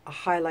 a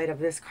highlight of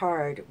this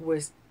card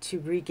was to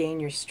regain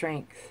your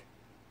strength.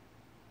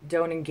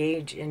 Don't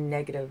engage in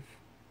negative,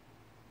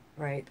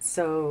 right?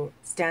 So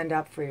stand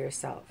up for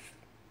yourself.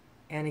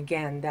 And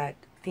again, that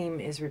theme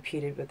is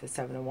repeated with the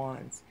Seven of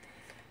Wands.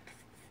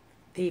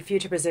 The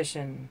future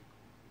position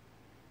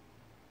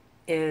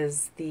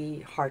is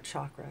the heart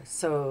chakra.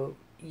 So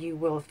you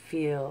will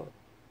feel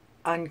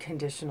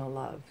unconditional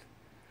love.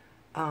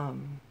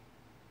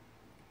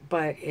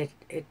 But it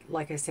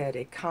like I said,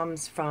 it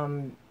comes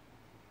from,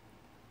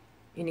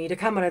 you need to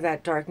come out of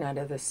that dark night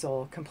of the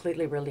soul,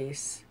 completely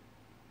release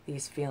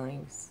these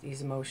feelings,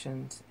 these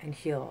emotions, and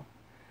heal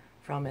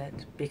from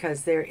it,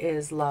 because there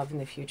is love in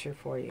the future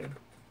for you.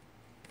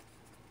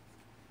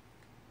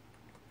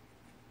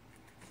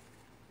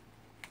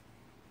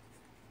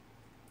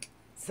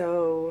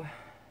 So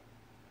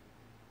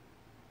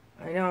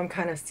I know I'm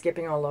kind of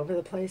skipping all over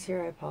the place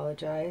here. I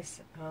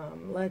apologize.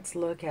 Let's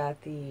look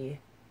at the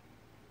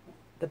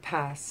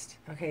past.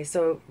 Okay,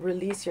 so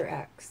release your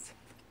ex.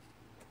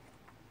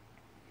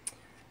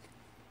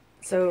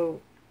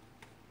 So,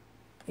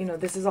 you know,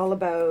 this is all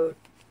about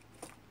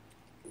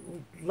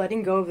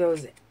letting go of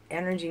those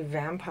energy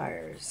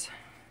vampires.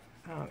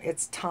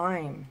 It's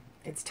time.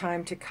 It's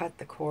time to cut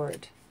the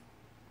cord.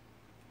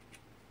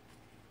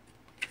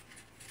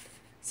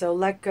 So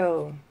let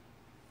go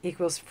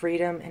equals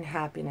freedom and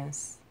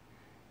happiness.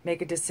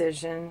 Make a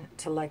decision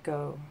to let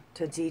go,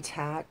 to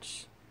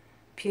detach.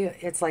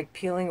 It's like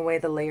peeling away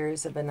the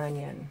layers of an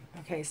onion.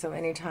 Okay, so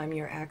anytime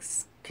your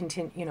ex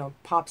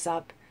pops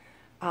up,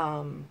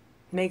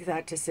 make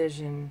that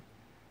decision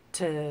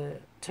to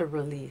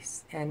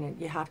release, and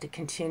you have to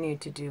continue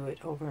to do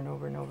it over and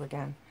over and over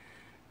again.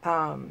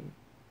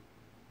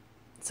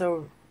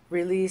 So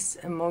release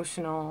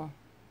emotional.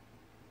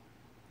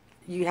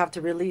 You have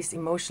to release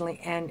emotionally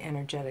and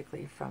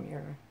energetically from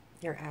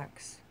your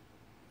ex.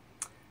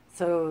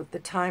 So the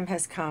time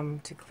has come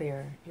to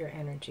clear your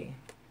energy.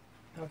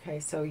 Okay,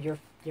 so your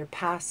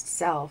past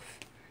self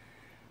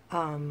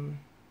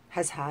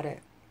has had it.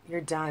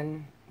 You're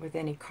done with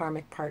any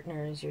karmic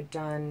partners. You're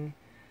done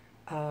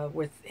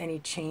with any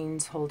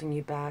chains holding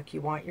you back.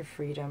 You want your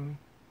freedom.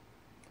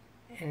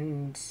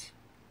 And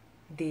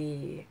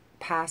the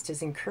past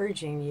is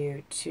encouraging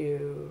you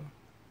to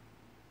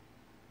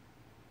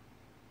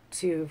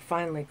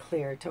finally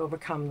clear, to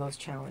overcome those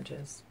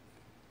challenges.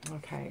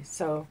 Okay,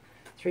 so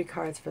 3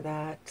 cards for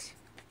that.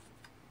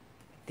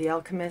 The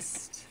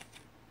Alchemist,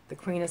 the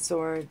Queen of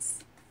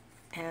Swords,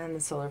 and the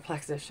solar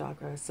plexus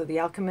chakra. So the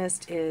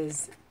Alchemist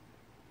is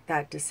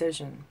that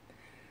decision.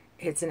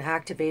 It's an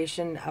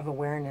activation of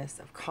awareness,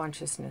 of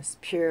consciousness,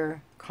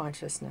 pure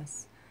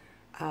consciousness.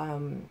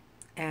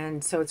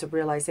 And so it's a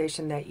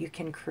realization that you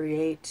can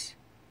create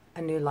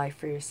a new life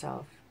for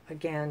yourself.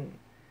 Again,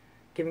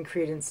 giving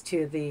credence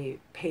to the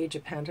Page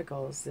of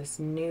Pentacles, this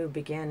new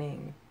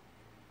beginning,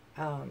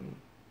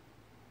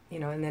 you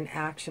know, and then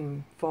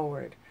action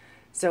forward.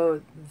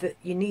 So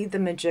you need the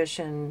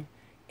Magician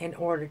in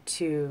order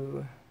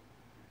to,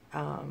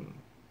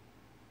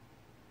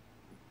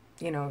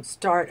 you know,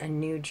 start a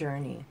new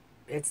journey.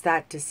 It's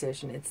that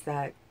decision, it's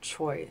that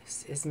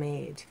choice is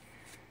made.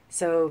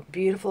 So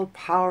beautiful,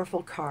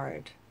 powerful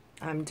card.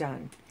 I'm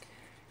done.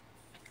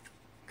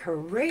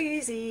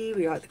 Crazy.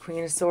 We got the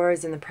Queen of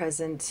Swords in the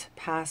present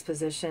past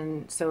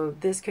position. So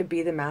this could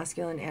be the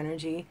masculine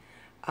energy.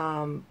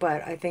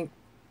 But I think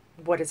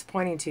what it's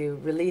pointing to,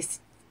 release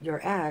your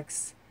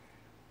ex,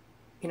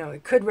 you know,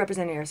 it could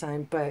represent an air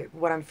sign, but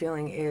what I'm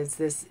feeling is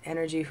this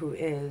energy who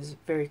is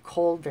very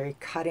cold, very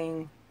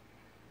cutting,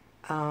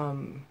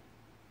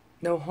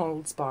 no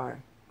holds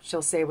bar.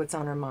 She'll say what's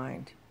on her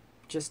mind.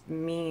 Just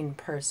mean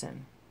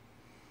person.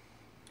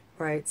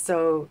 Right?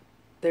 So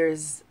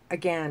there's,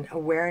 again,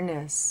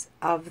 awareness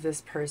of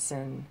this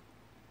person.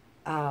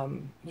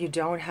 You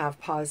don't have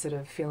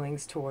positive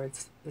feelings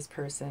towards this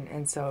person,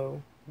 and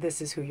so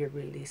this is who you're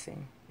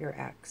releasing, your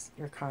ex,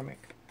 your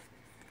karmic.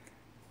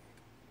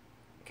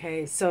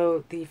 Okay,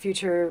 so the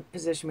future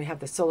position, we have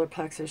the solar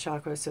plexus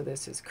chakra, so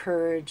this is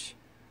courage,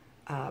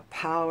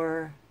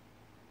 power,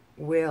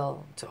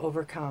 will to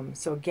overcome.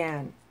 So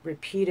again,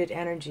 repeated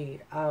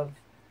energy of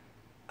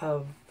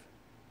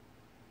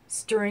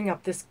stirring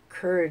up this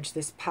courage,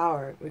 this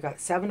power. We got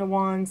 7 of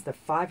Wands, the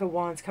 5 of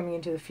Wands coming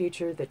into the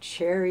future, the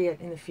Chariot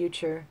in the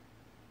future,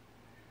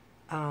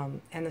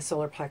 and the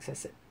solar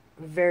plexus.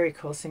 Very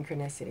cool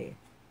synchronicity.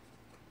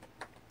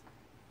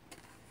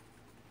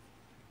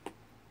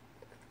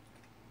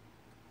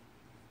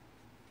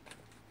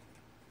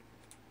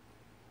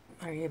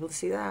 Are you able to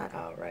see that?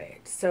 All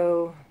right.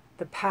 So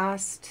the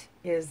past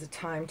is the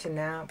time to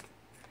nap.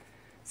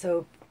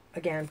 So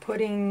again,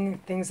 putting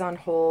things on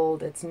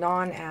hold. It's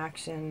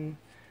non-action.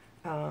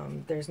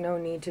 There's no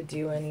need to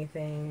do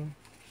anything.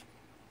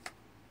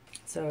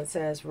 So it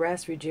says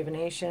rest,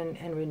 rejuvenation,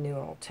 and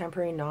renewal.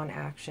 Temporary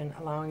non-action,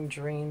 allowing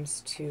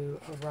dreams to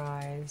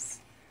arise.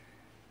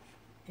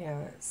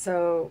 Yeah,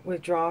 so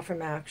withdraw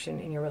from action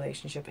in your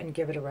relationship and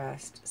give it a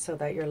rest so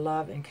that your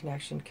love and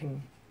connection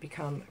can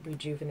become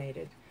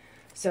rejuvenated.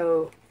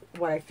 So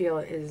what I feel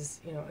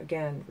is, you know,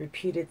 again,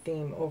 repeated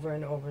theme over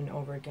and over and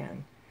over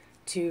again,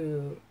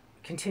 to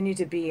continue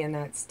to be in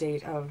that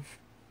state of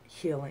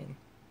healing.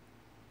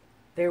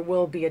 There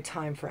will be a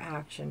time for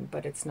action,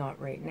 but it's not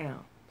right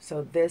now.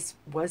 So this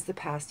was the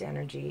past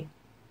energy.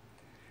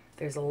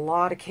 There's a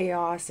lot of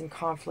chaos and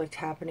conflict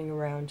happening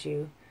around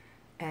you,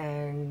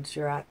 and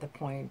you're at the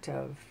point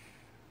of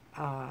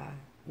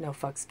no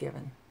fucks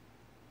given,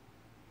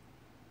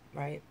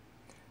 right?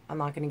 I'm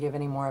not going to give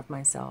any more of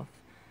myself.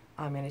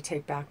 I'm going to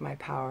take back my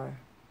power,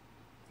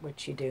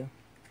 which you do.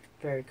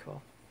 Very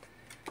cool.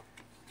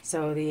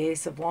 So the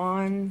Ace of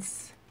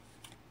Wands,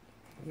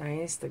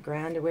 nice. The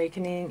Grand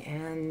Awakening,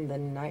 and the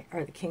Knight,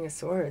 or the King of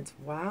Swords.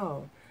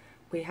 Wow,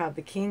 we have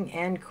the King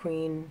and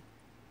Queen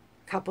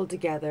coupled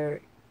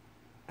together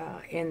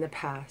in the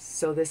past.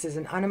 So this is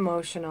an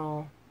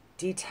unemotional,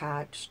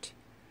 detached,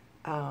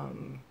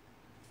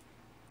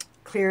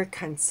 clear,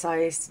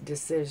 concise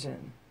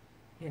decision,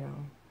 you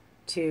know,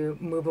 to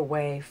move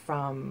away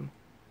from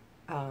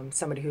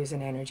somebody who's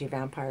an energy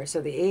vampire.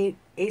 So the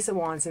Ace of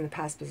Wands in the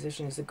past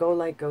position is a go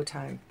light, go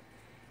time.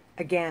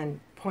 Again,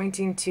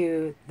 pointing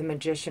to the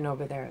Magician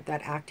over there,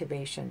 that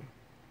activation.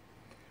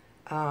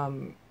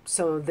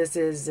 So this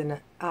is an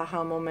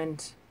aha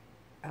moment,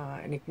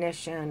 an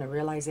ignition, a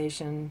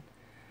realization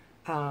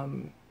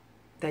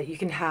that you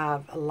can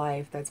have a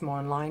life that's more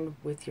in line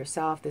with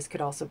yourself. This could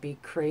also be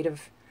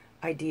creative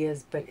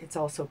ideas, but it's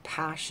also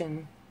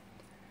passion,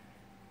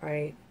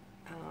 right?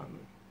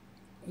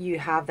 You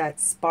have that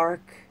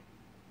spark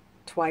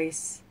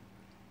twice,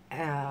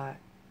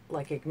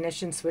 like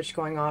ignition switch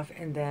going off,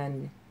 and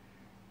then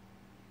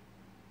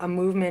a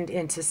movement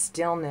into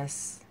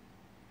stillness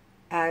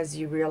as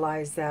you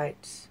realize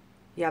that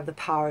you have the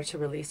power to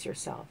release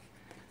yourself.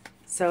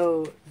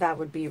 So that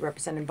would be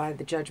represented by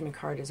the Judgment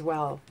card as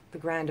well. The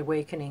Grand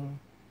Awakening,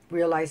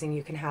 realizing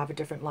you can have a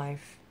different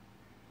life.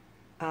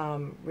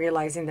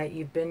 Realizing that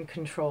you've been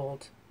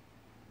controlled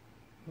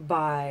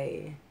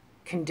by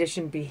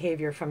conditioned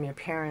behavior from your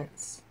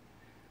parents,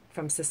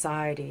 from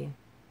society.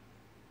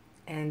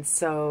 And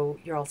so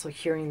you're also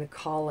hearing the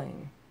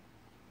calling.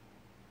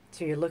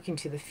 So you're looking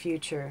to the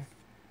future.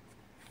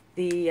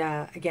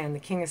 Again, the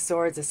King of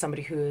Swords is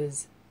somebody who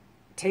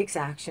takes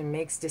action,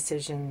 makes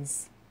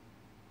decisions,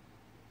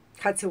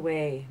 cuts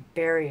away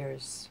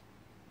barriers,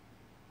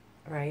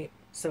 right?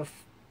 So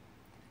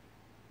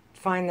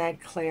find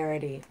that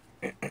clarity.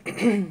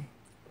 The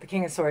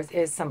King of Swords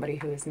is somebody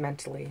who is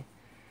mentally,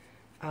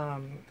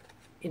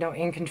 you know,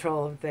 in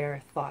control of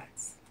their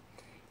thoughts.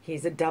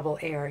 He's a double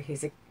air.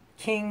 He's a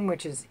king,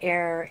 which is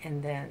air,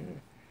 and then,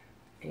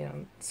 you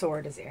know,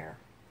 sword is air.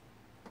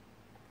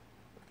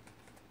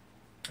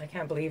 I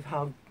can't believe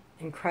how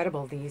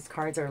incredible these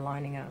cards are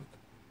lining up.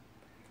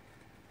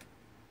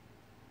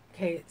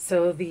 Okay,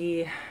 so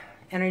the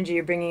energy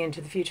you're bringing into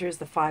the future is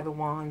the Five of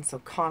Wands, so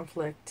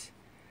conflict.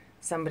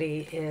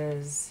 Somebody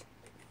is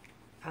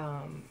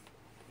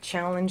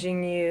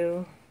challenging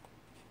you.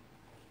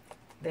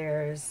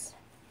 There's,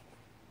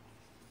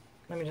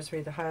 let me just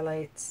read the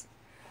highlights.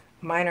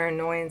 Minor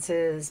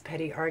annoyances,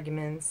 petty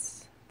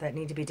arguments that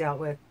need to be dealt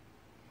with.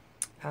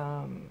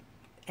 And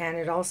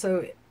it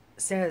also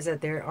says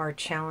that there are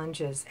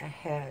challenges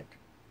ahead.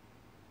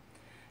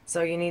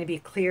 So you need to be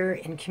clear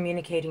in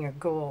communicating your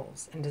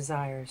goals and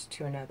desires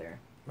to another,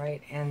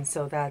 right? And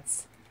so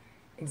that's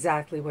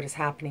exactly what is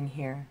happening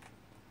here.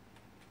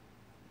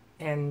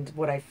 And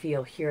what I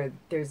feel here,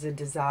 there's a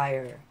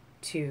desire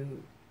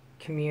to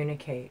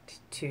communicate,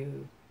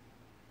 to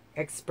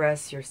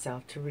express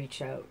yourself, to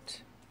reach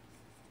out.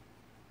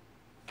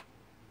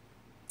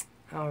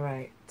 All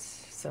right,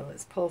 so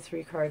let's pull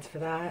 3 cards for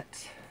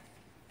that.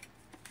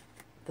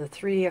 The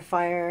Three of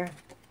Fire,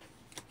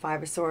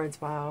 Five of Swords,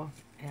 wow,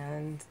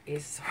 and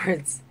Ace of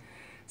Swords.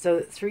 So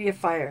Three of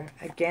Fire,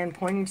 again,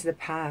 pointing to the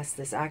past,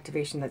 this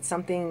activation that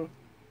something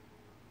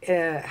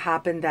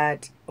happened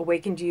that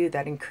awakened you,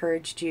 that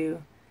encouraged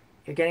you.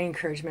 You're getting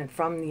encouragement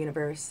from the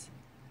universe.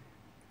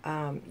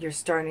 You're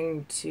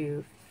starting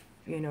to,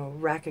 you know,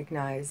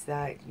 recognize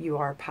that you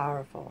are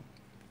powerful.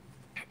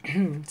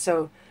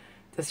 So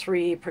the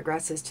 3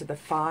 progresses to the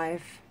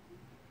 5,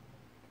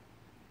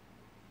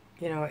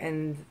 you know,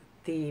 and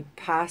the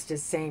past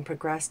is saying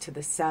progress to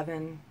the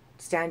 7,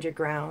 stand your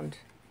ground.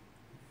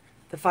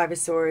 The 5 of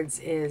Swords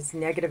is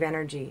negative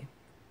energy.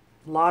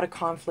 A lot of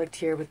conflict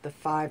here with the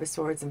 5 of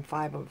Swords and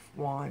 5 of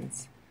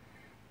Wands.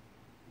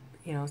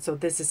 You know, so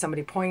this is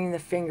somebody pointing the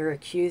finger,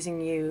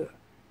 accusing you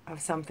of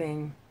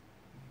something.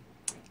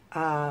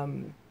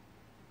 But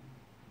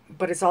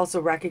it's also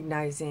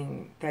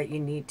recognizing that you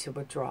need to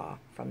withdraw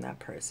from that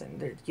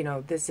person. You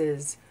know, this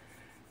is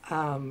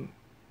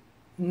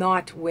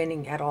not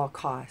winning at all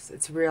costs.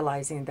 It's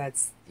realizing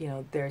that's, you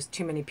know, there's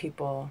too many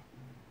people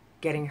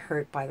getting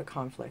hurt by the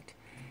conflict.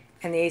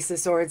 And the Ace of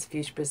Swords,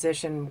 future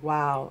position,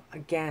 wow,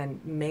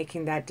 again,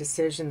 making that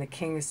decision, the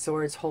King of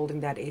Swords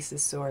holding that Ace of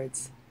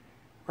Swords,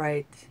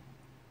 right?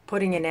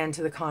 Putting an end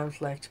to the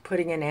conflict,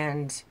 putting an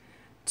end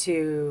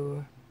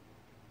to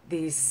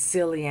these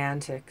silly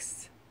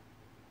antics.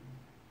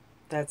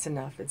 That's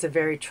enough. It's a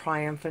very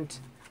triumphant,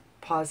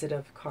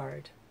 positive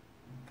card.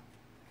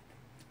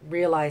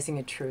 Realizing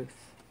a truth.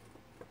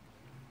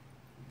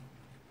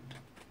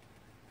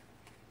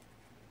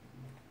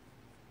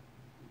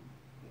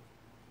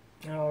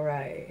 All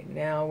right,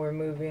 now we're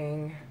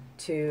moving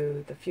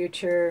to the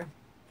future.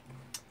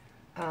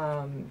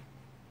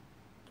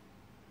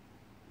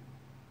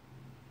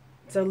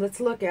 So let's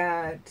look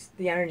at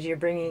the energy you're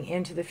bringing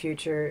into the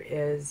future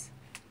is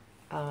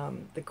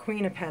the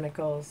Queen of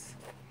Pentacles.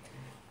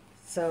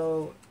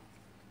 So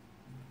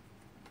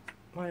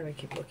why do I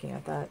keep looking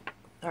at that?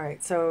 All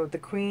right, so the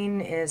Queen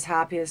is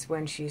happiest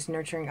when she's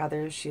nurturing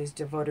others. She's a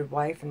devoted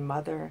wife and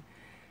mother,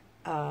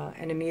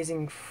 an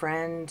amusing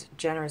friend,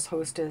 generous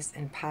hostess,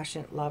 and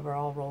passionate lover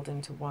all rolled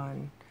into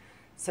one.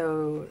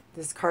 So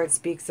this card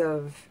speaks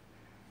of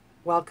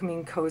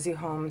welcoming cozy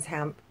homes,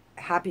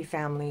 happy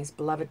families,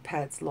 beloved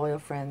pets, loyal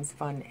friends,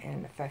 fun,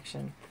 and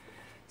affection.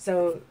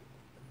 So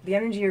the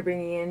energy you're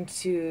bringing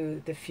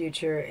into the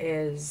future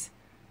is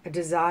a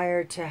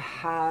desire to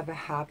have a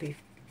happy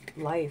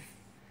life.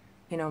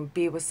 You know,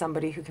 be with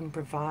somebody who can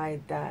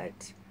provide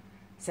that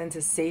sense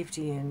of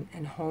safety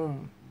and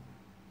home.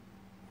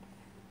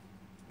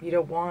 You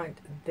don't want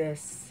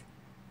this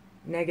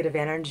negative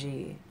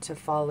energy to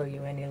follow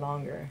you any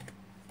longer.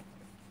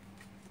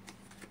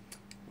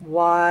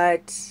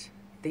 What?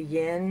 The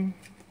yin,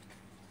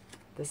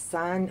 the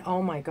sun.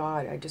 Oh my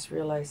God, I just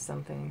realized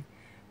something.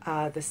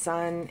 The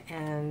sun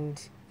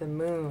and the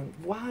moon.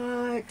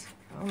 What?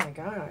 Oh my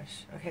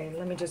gosh. Okay,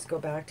 let me just go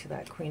back to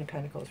that Queen of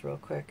Pentacles real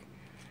quick.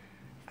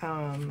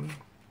 Hold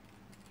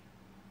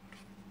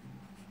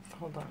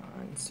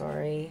on,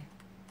 sorry.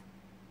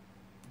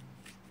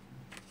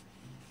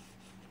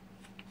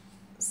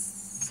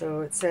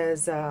 So it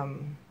says the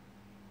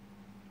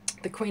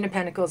Queen of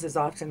Pentacles is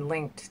often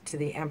linked to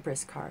the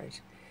Empress card.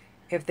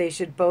 If they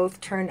should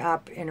both turn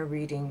up in a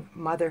reading,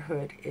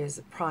 motherhood is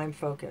a prime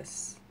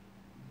focus.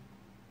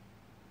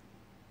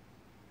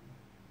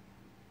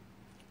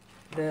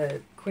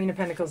 The Queen of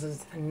Pentacles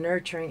is a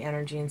nurturing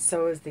energy, and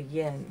so is the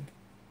yin.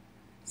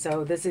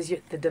 So this is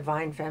the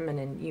divine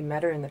feminine. You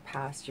met her in the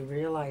past. You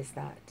realize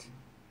that.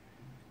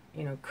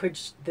 You know, could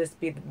this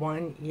be the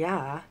one?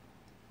 Yeah.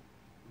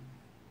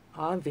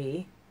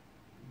 Avi.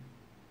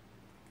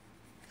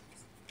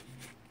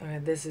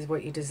 This is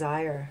what you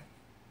desire.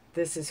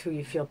 This is who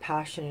you feel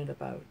passionate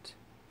about,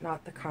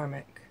 not the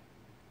karmic.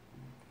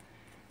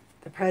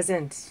 The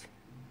present,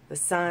 the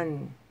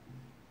sun,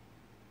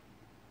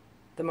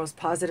 the most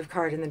positive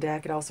card in the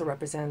deck. It also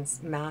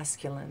represents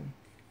masculine.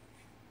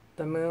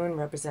 The moon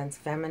represents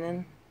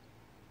feminine.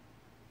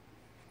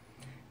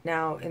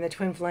 Now, in the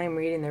twin flame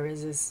reading, there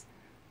is this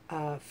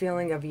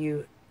feeling of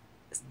you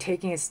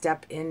taking a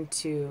step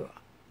into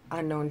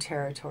unknown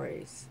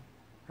territories,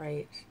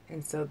 right?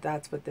 And so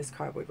that's what this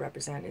card would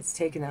represent. It's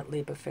taking that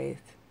leap of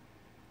faith,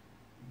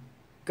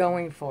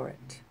 going for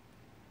it.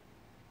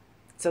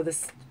 So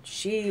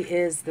she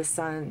is the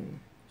sun.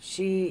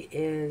 She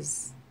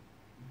is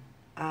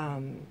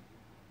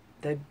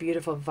the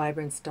beautiful,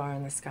 vibrant star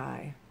in the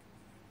sky.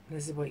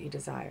 This is what you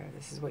desire.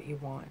 This is what you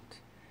want.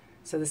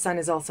 So the sun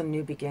is also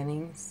new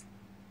beginnings.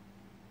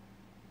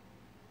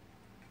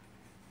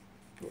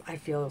 I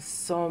feel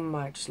so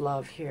much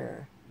love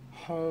here.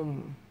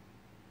 Home.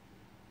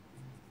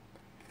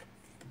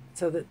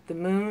 So the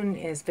moon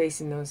is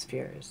facing those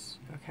fears,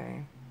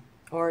 okay?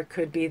 Or it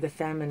could be the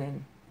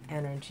feminine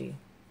energy.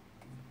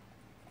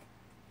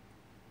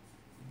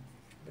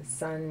 The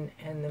sun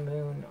and the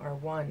moon are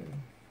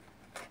one.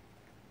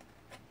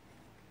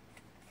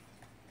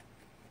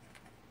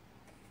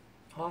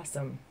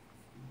 Awesome.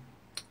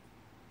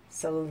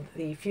 So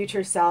the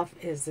future self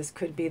is, this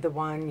could be the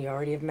one you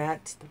already have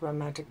met, the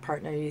romantic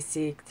partner you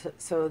seek.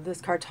 So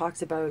this card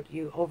talks about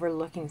you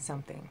overlooking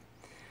something,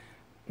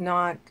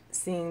 not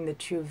seeing the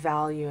true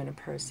value in a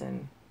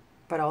person,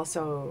 but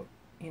also,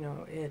 you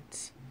know,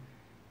 it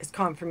is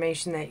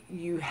confirmation that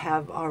you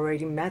have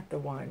already met the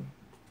one,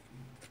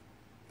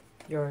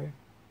 your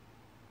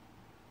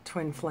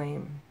twin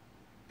flame.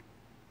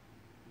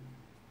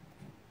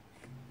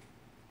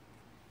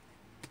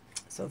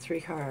 So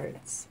 3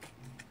 cards.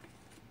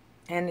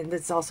 And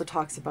this also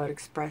talks about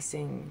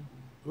expressing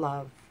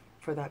love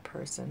for that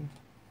person,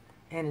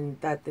 and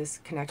that this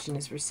connection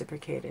is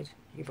reciprocated.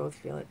 You both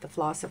feel it. The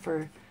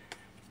Philosopher,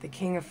 the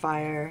King of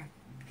Fire,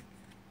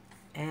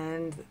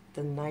 and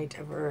the Knight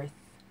of Earth.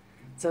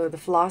 So the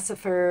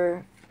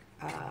Philosopher,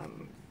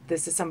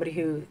 this is somebody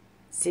who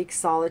seeks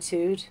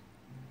solitude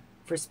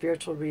for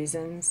spiritual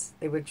reasons.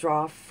 They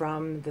withdraw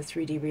from the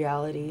 3D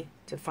reality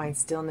to find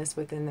stillness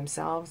within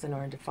themselves in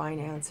order to find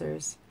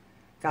answers,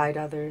 guide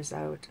others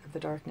out of the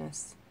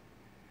darkness.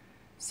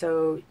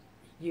 So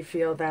you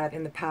feel that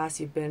in the past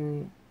you've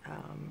been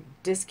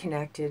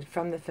disconnected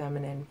from the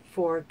feminine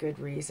for good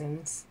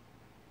reasons.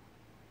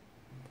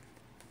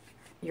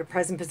 Your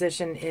present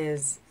position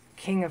is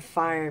King of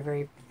Fire,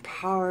 very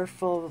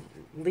powerful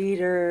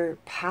leader,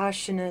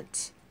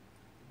 passionate.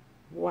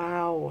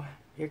 Wow,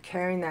 you're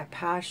carrying that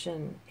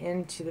passion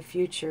into the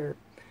future.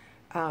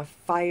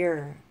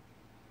 Fire,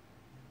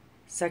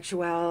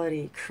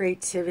 sexuality,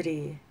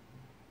 creativity,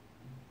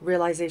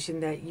 realization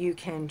that you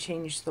can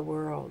change the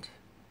world.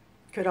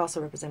 Could also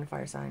represent a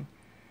fire sign.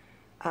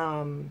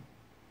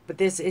 But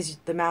this is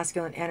the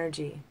masculine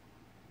energy.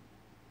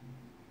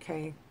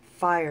 Okay,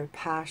 fire,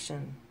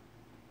 passion,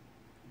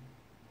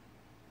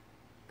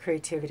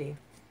 creativity,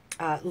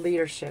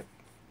 leadership.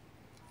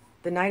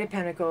 The Knight of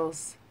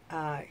Pentacles,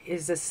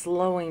 is a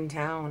slowing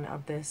down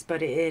of this,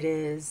 but it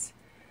is,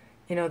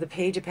 you know, the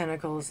Page of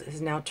Pentacles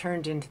is now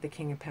turned into the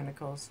King of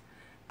Pentacles.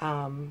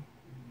 And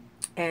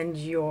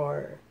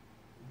you're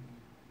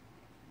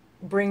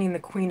bringing the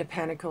Queen of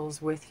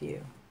Pentacles with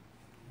you.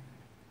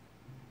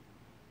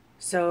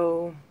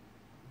 So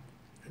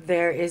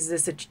there is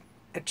this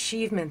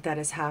achievement that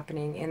is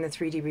happening in the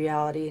 3D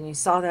reality, and you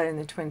saw that in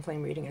the twin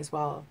flame reading as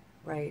well,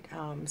 right?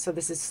 So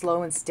this is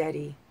slow and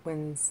steady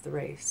wins the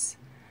race.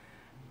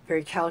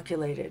 Very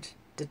calculated,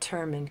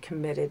 determined,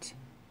 committed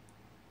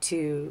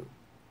to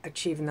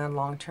achieving that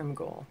long-term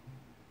goal.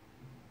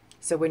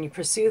 So when you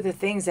pursue the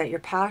things that you're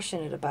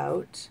passionate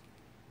about,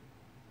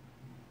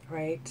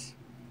 right,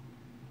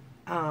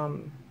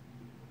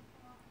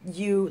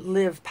 you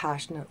live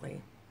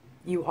passionately.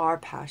 You are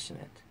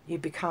passionate. You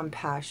become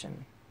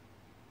passion.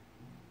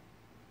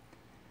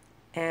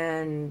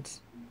 And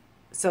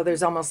so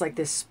there's almost like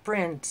this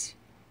sprint,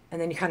 and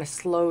then you kind of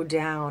slow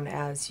down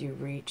as you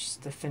reach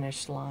the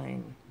finish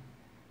line.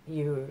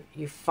 You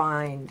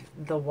find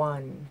the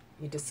one.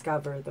 You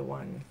discover the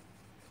one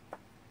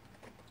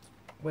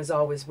was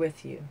always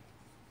with you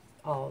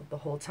the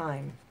whole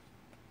time.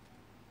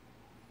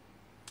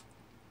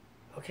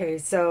 Okay,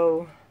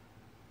 so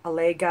a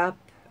leg up.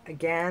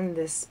 Again,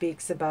 this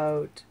speaks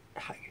about,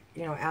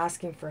 you know,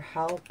 asking for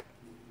help.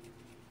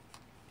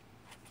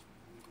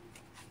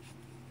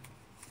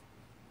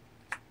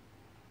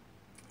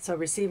 So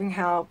receiving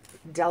help,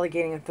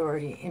 delegating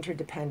authority,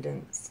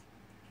 interdependence.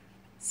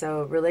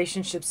 So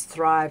relationships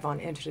thrive on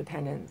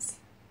interdependence,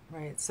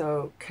 right?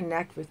 So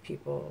connect with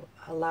people,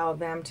 allow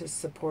them to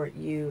support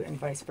you and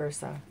vice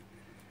versa.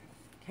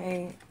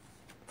 Okay,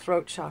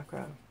 throat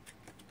chakra,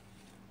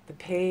 the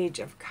Page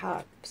of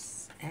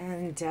Cups,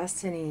 and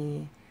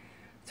Destiny.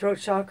 Throat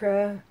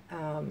chakra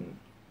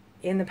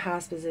in the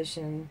past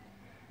position.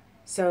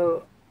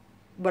 So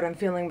what I'm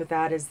feeling with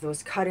that is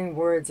those cutting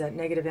words, that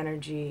negative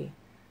energy.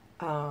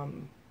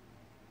 No,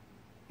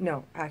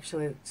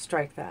 actually,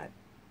 strike that.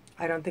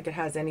 I don't think it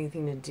has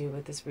anything to do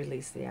with this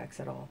release the X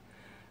at all.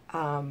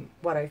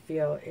 What I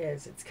feel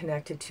is it's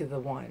connected to the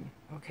one.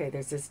 Okay,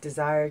 there's this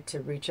desire to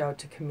reach out,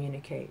 to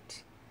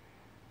communicate,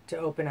 to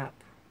open up,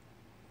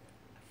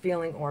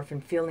 feeling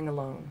orphaned, feeling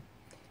alone.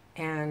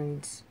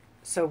 And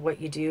so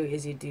what you do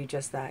is you do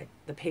just that.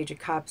 The Page of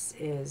Cups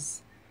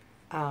is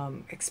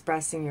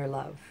expressing your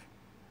love.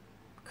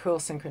 Cool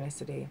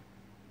synchronicity.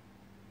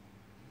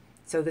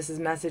 So this is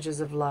messages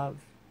of love.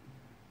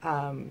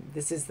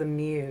 This is the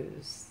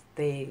muse.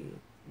 They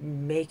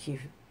make you,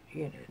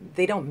 you know,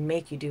 they don't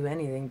make you do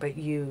anything, but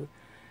you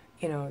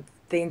know,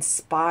 they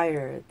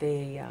inspire,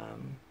 they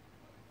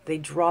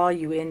draw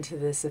you into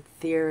this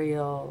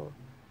ethereal,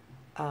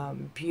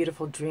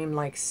 beautiful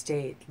dreamlike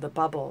state, the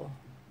bubble,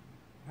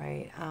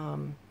 right?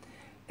 And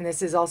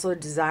this is also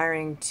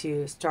desiring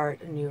to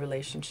start a new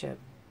relationship,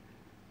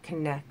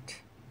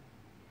 connect.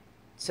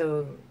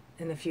 So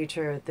in the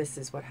future, this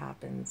is what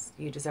happens.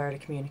 You desire to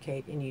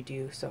communicate, and you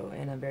do so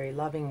in a very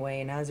loving way.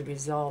 And as a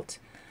result,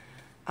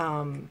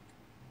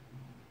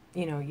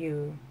 you know,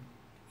 you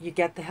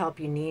get the help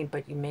you need,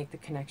 but you make the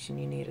connection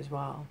you need as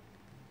well.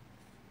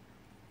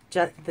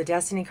 The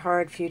Destiny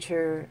card,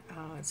 future.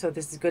 So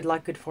this is good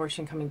luck, good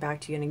fortune coming back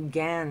to you. And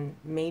again,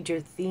 major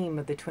theme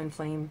of the twin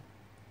flame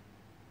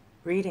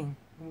reading.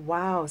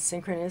 Wow,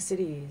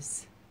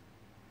 synchronicities.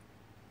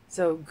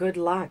 So good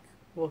luck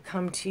will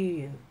come to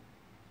you.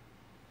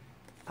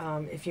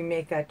 If you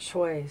make that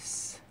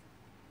choice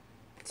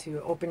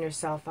to open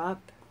yourself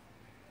up,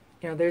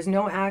 you know, there's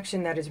no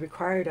action that is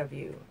required of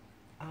you.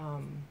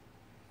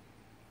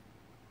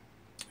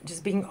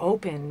 Just being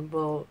open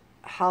will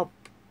help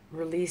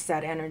release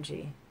that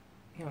energy.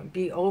 You know,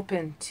 be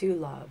open to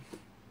love.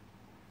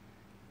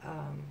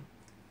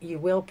 You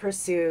will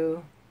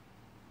pursue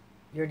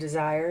your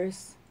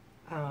desires,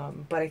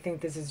 but I think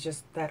this is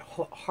just that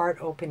heart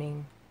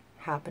opening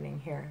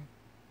happening here.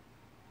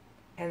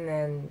 And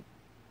then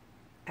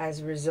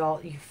as a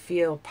result, you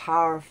feel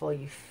powerful,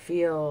 you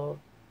feel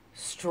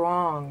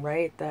strong,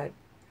 right? That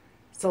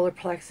solar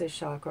plexus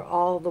chakra,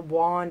 all the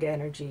wand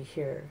energy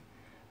here,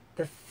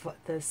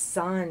 the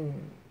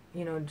sun,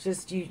 you know,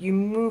 just you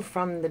move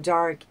from the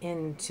dark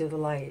into the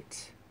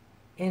light,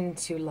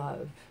 into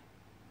love.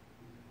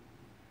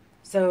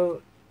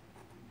 So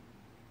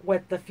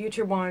what the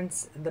future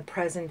wants the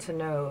present to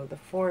know, the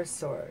Four of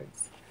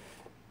Swords,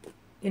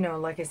 you know,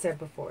 like I said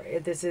before,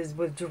 this is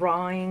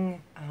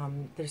withdrawing.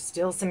 There's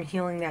still some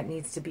healing that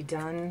needs to be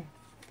done.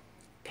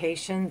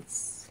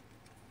 Patience,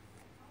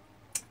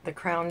 the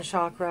crown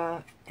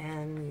chakra,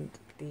 and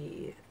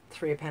the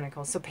Three of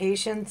Pentacles. So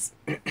patience,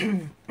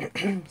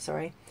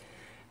 sorry.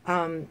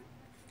 The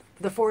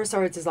Four of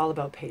Swords is all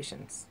about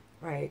patience,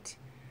 right?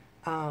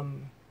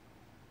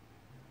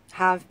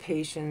 Have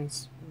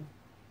patience.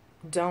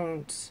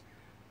 Don't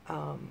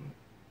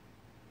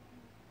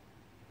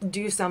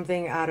do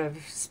something out of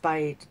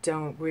spite.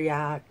 Don't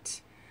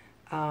react.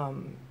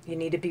 You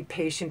need to be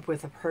patient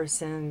with a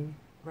person,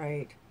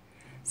 right?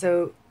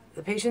 So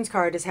the patience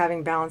card is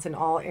having balance in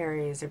all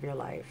areas of your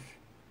life.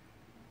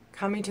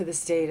 Coming to the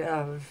state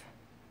of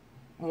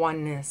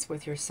oneness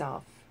with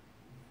yourself.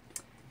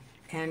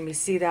 And we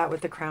see that with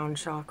the crown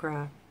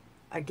chakra,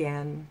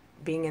 again,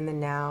 being in the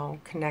now,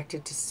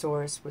 connected to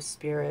source with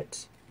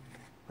spirit,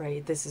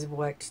 right? This is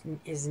what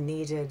is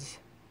needed,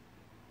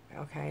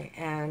 okay?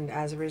 And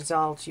as a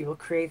result, you will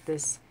create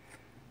this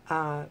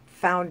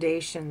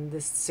foundation,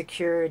 this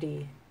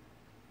security,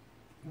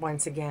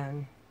 once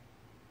again,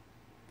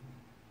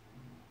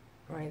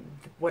 right?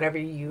 Whatever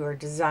you are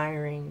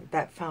desiring,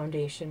 that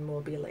foundation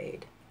will be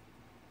laid.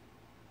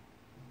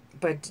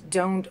 But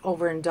don't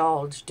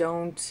overindulge.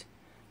 Don't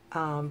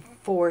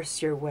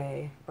force your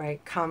way,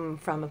 right? Come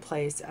from a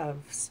place of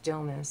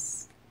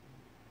stillness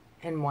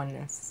and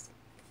oneness.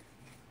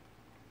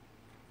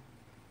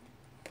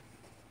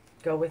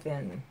 Go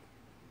within,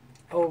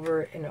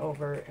 over and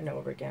over and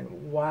over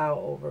again. Wow,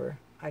 over.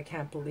 I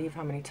can't believe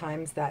how many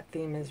times that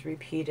theme is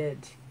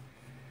repeated.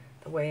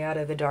 The way out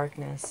of the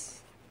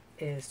darkness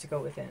is to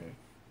go within.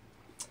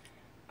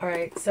 All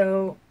right,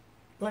 so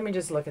let me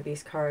just look at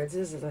these cards.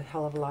 This is a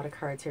hell of a lot of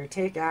cards here.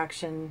 Take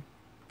action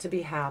to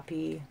be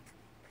happy.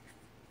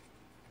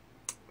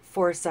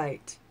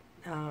 Foresight.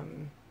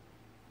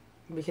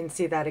 We can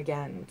see that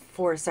again.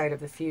 Foresight of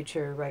the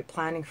future, right?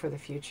 Planning for the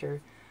future.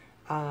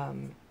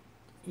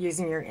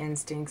 Using your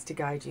instincts to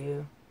guide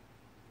you.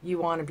 You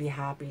want to be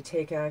happy.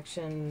 Take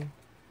action.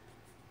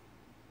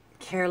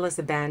 Careless,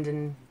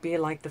 abandon. Be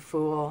like the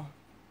fool.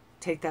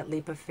 Take that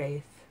leap of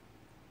faith.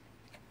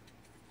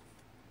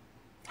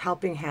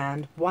 Helping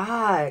hand.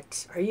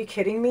 What? Are you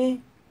kidding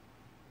me?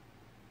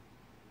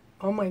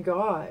 Oh my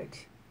God.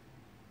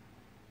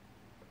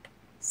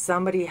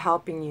 Somebody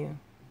helping you.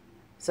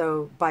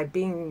 So by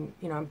being,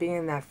 being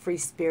in that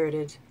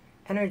free-spirited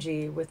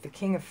energy with the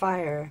King of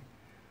Fire,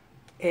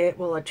 it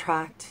will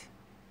attract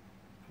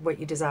what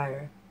you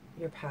desire,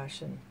 your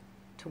passion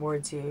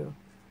towards you.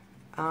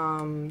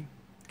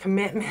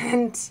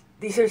 Commitment.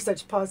 These are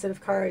such positive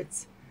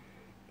cards.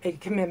 A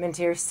commitment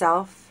to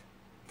yourself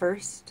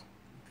first.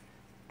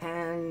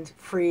 And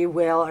free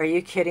will. Are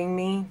you kidding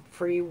me?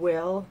 Free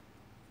will.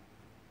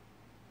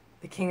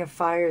 The King of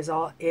Fire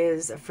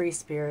is a free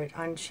spirit,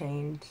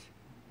 unchained.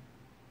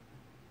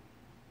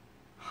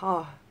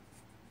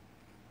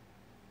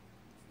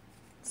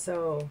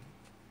 So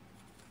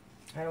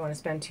I don't want to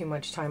spend too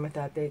much time with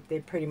that. They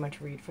pretty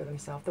much read for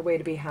themselves. The way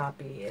to be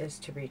happy is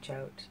to reach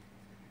out.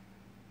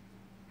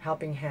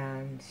 Helping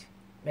hand,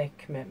 make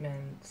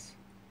commitments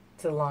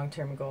to the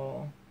long-term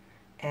goal,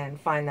 and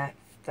find that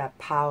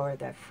power,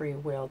 that free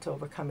will to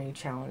overcome any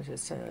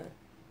challenges, to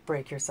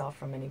break yourself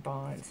from any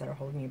bonds that are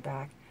holding you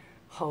back.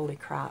 Holy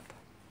crap.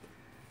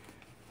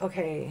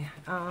 Okay.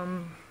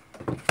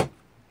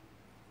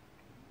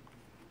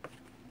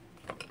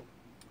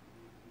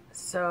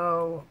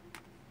 So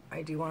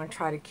I do want to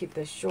try to keep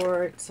this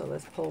short, so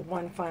let's pull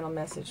one final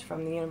message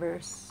from the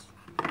universe.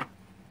 What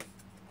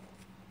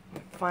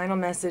final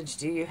message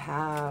do you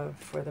have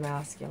for the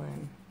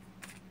masculine?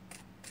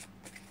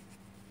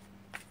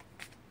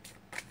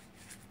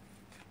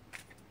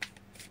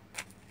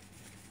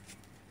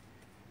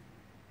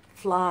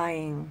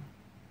 Flying.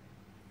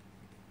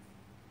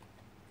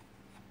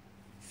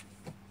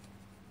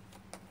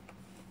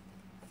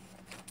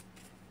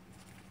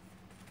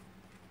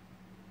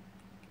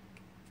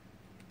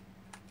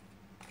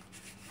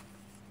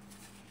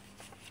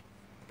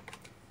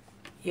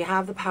 You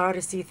have the power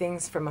to see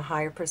things from a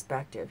higher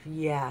perspective.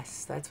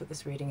 Yes, that's what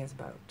this reading is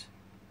about.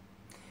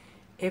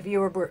 If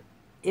you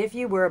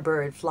were a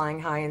bird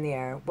flying high in the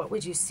air, what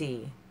would you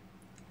see?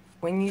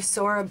 When you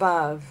soar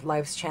above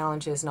life's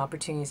challenges and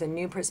opportunities, a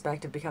new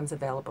perspective becomes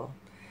available.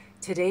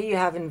 Today you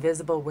have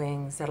invisible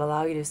wings that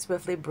allow you to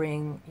swiftly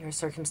bring your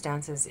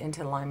circumstances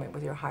into alignment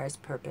with your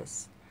highest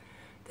purpose.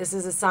 This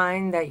is a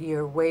sign that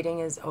your waiting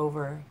is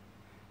over,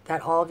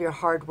 that all of your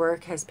hard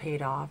work has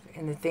paid off,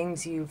 and the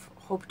things you've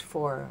hoped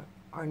for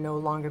are no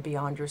longer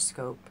beyond your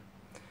scope.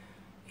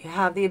 You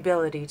have the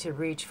ability to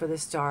reach for the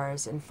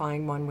stars and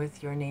find one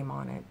with your name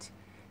on it.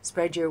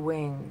 Spread your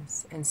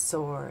wings and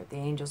soar. The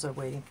angels are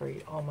waiting for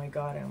you. Oh my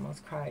God, I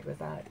almost cried with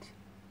that.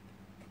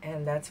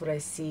 And that's what I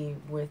see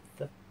with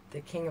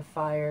the King of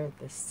Fire,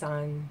 the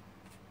Sun,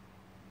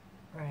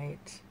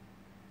 right?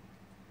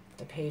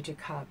 The Page of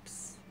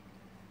Cups,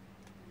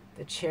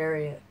 the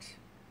Chariot,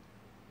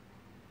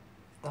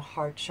 the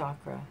Heart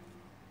Chakra,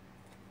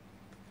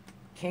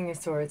 King of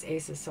Swords,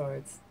 Ace of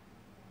Swords.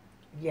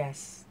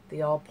 Yes,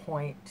 they all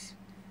point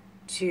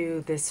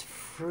to this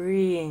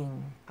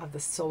freeing of the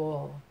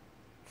soul,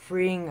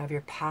 freeing of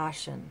your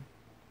passion.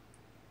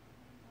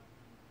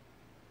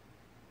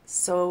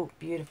 So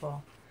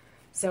beautiful.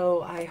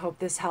 So I hope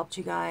this helped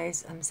you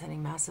guys. I'm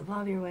sending massive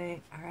love your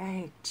way. All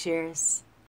right, cheers.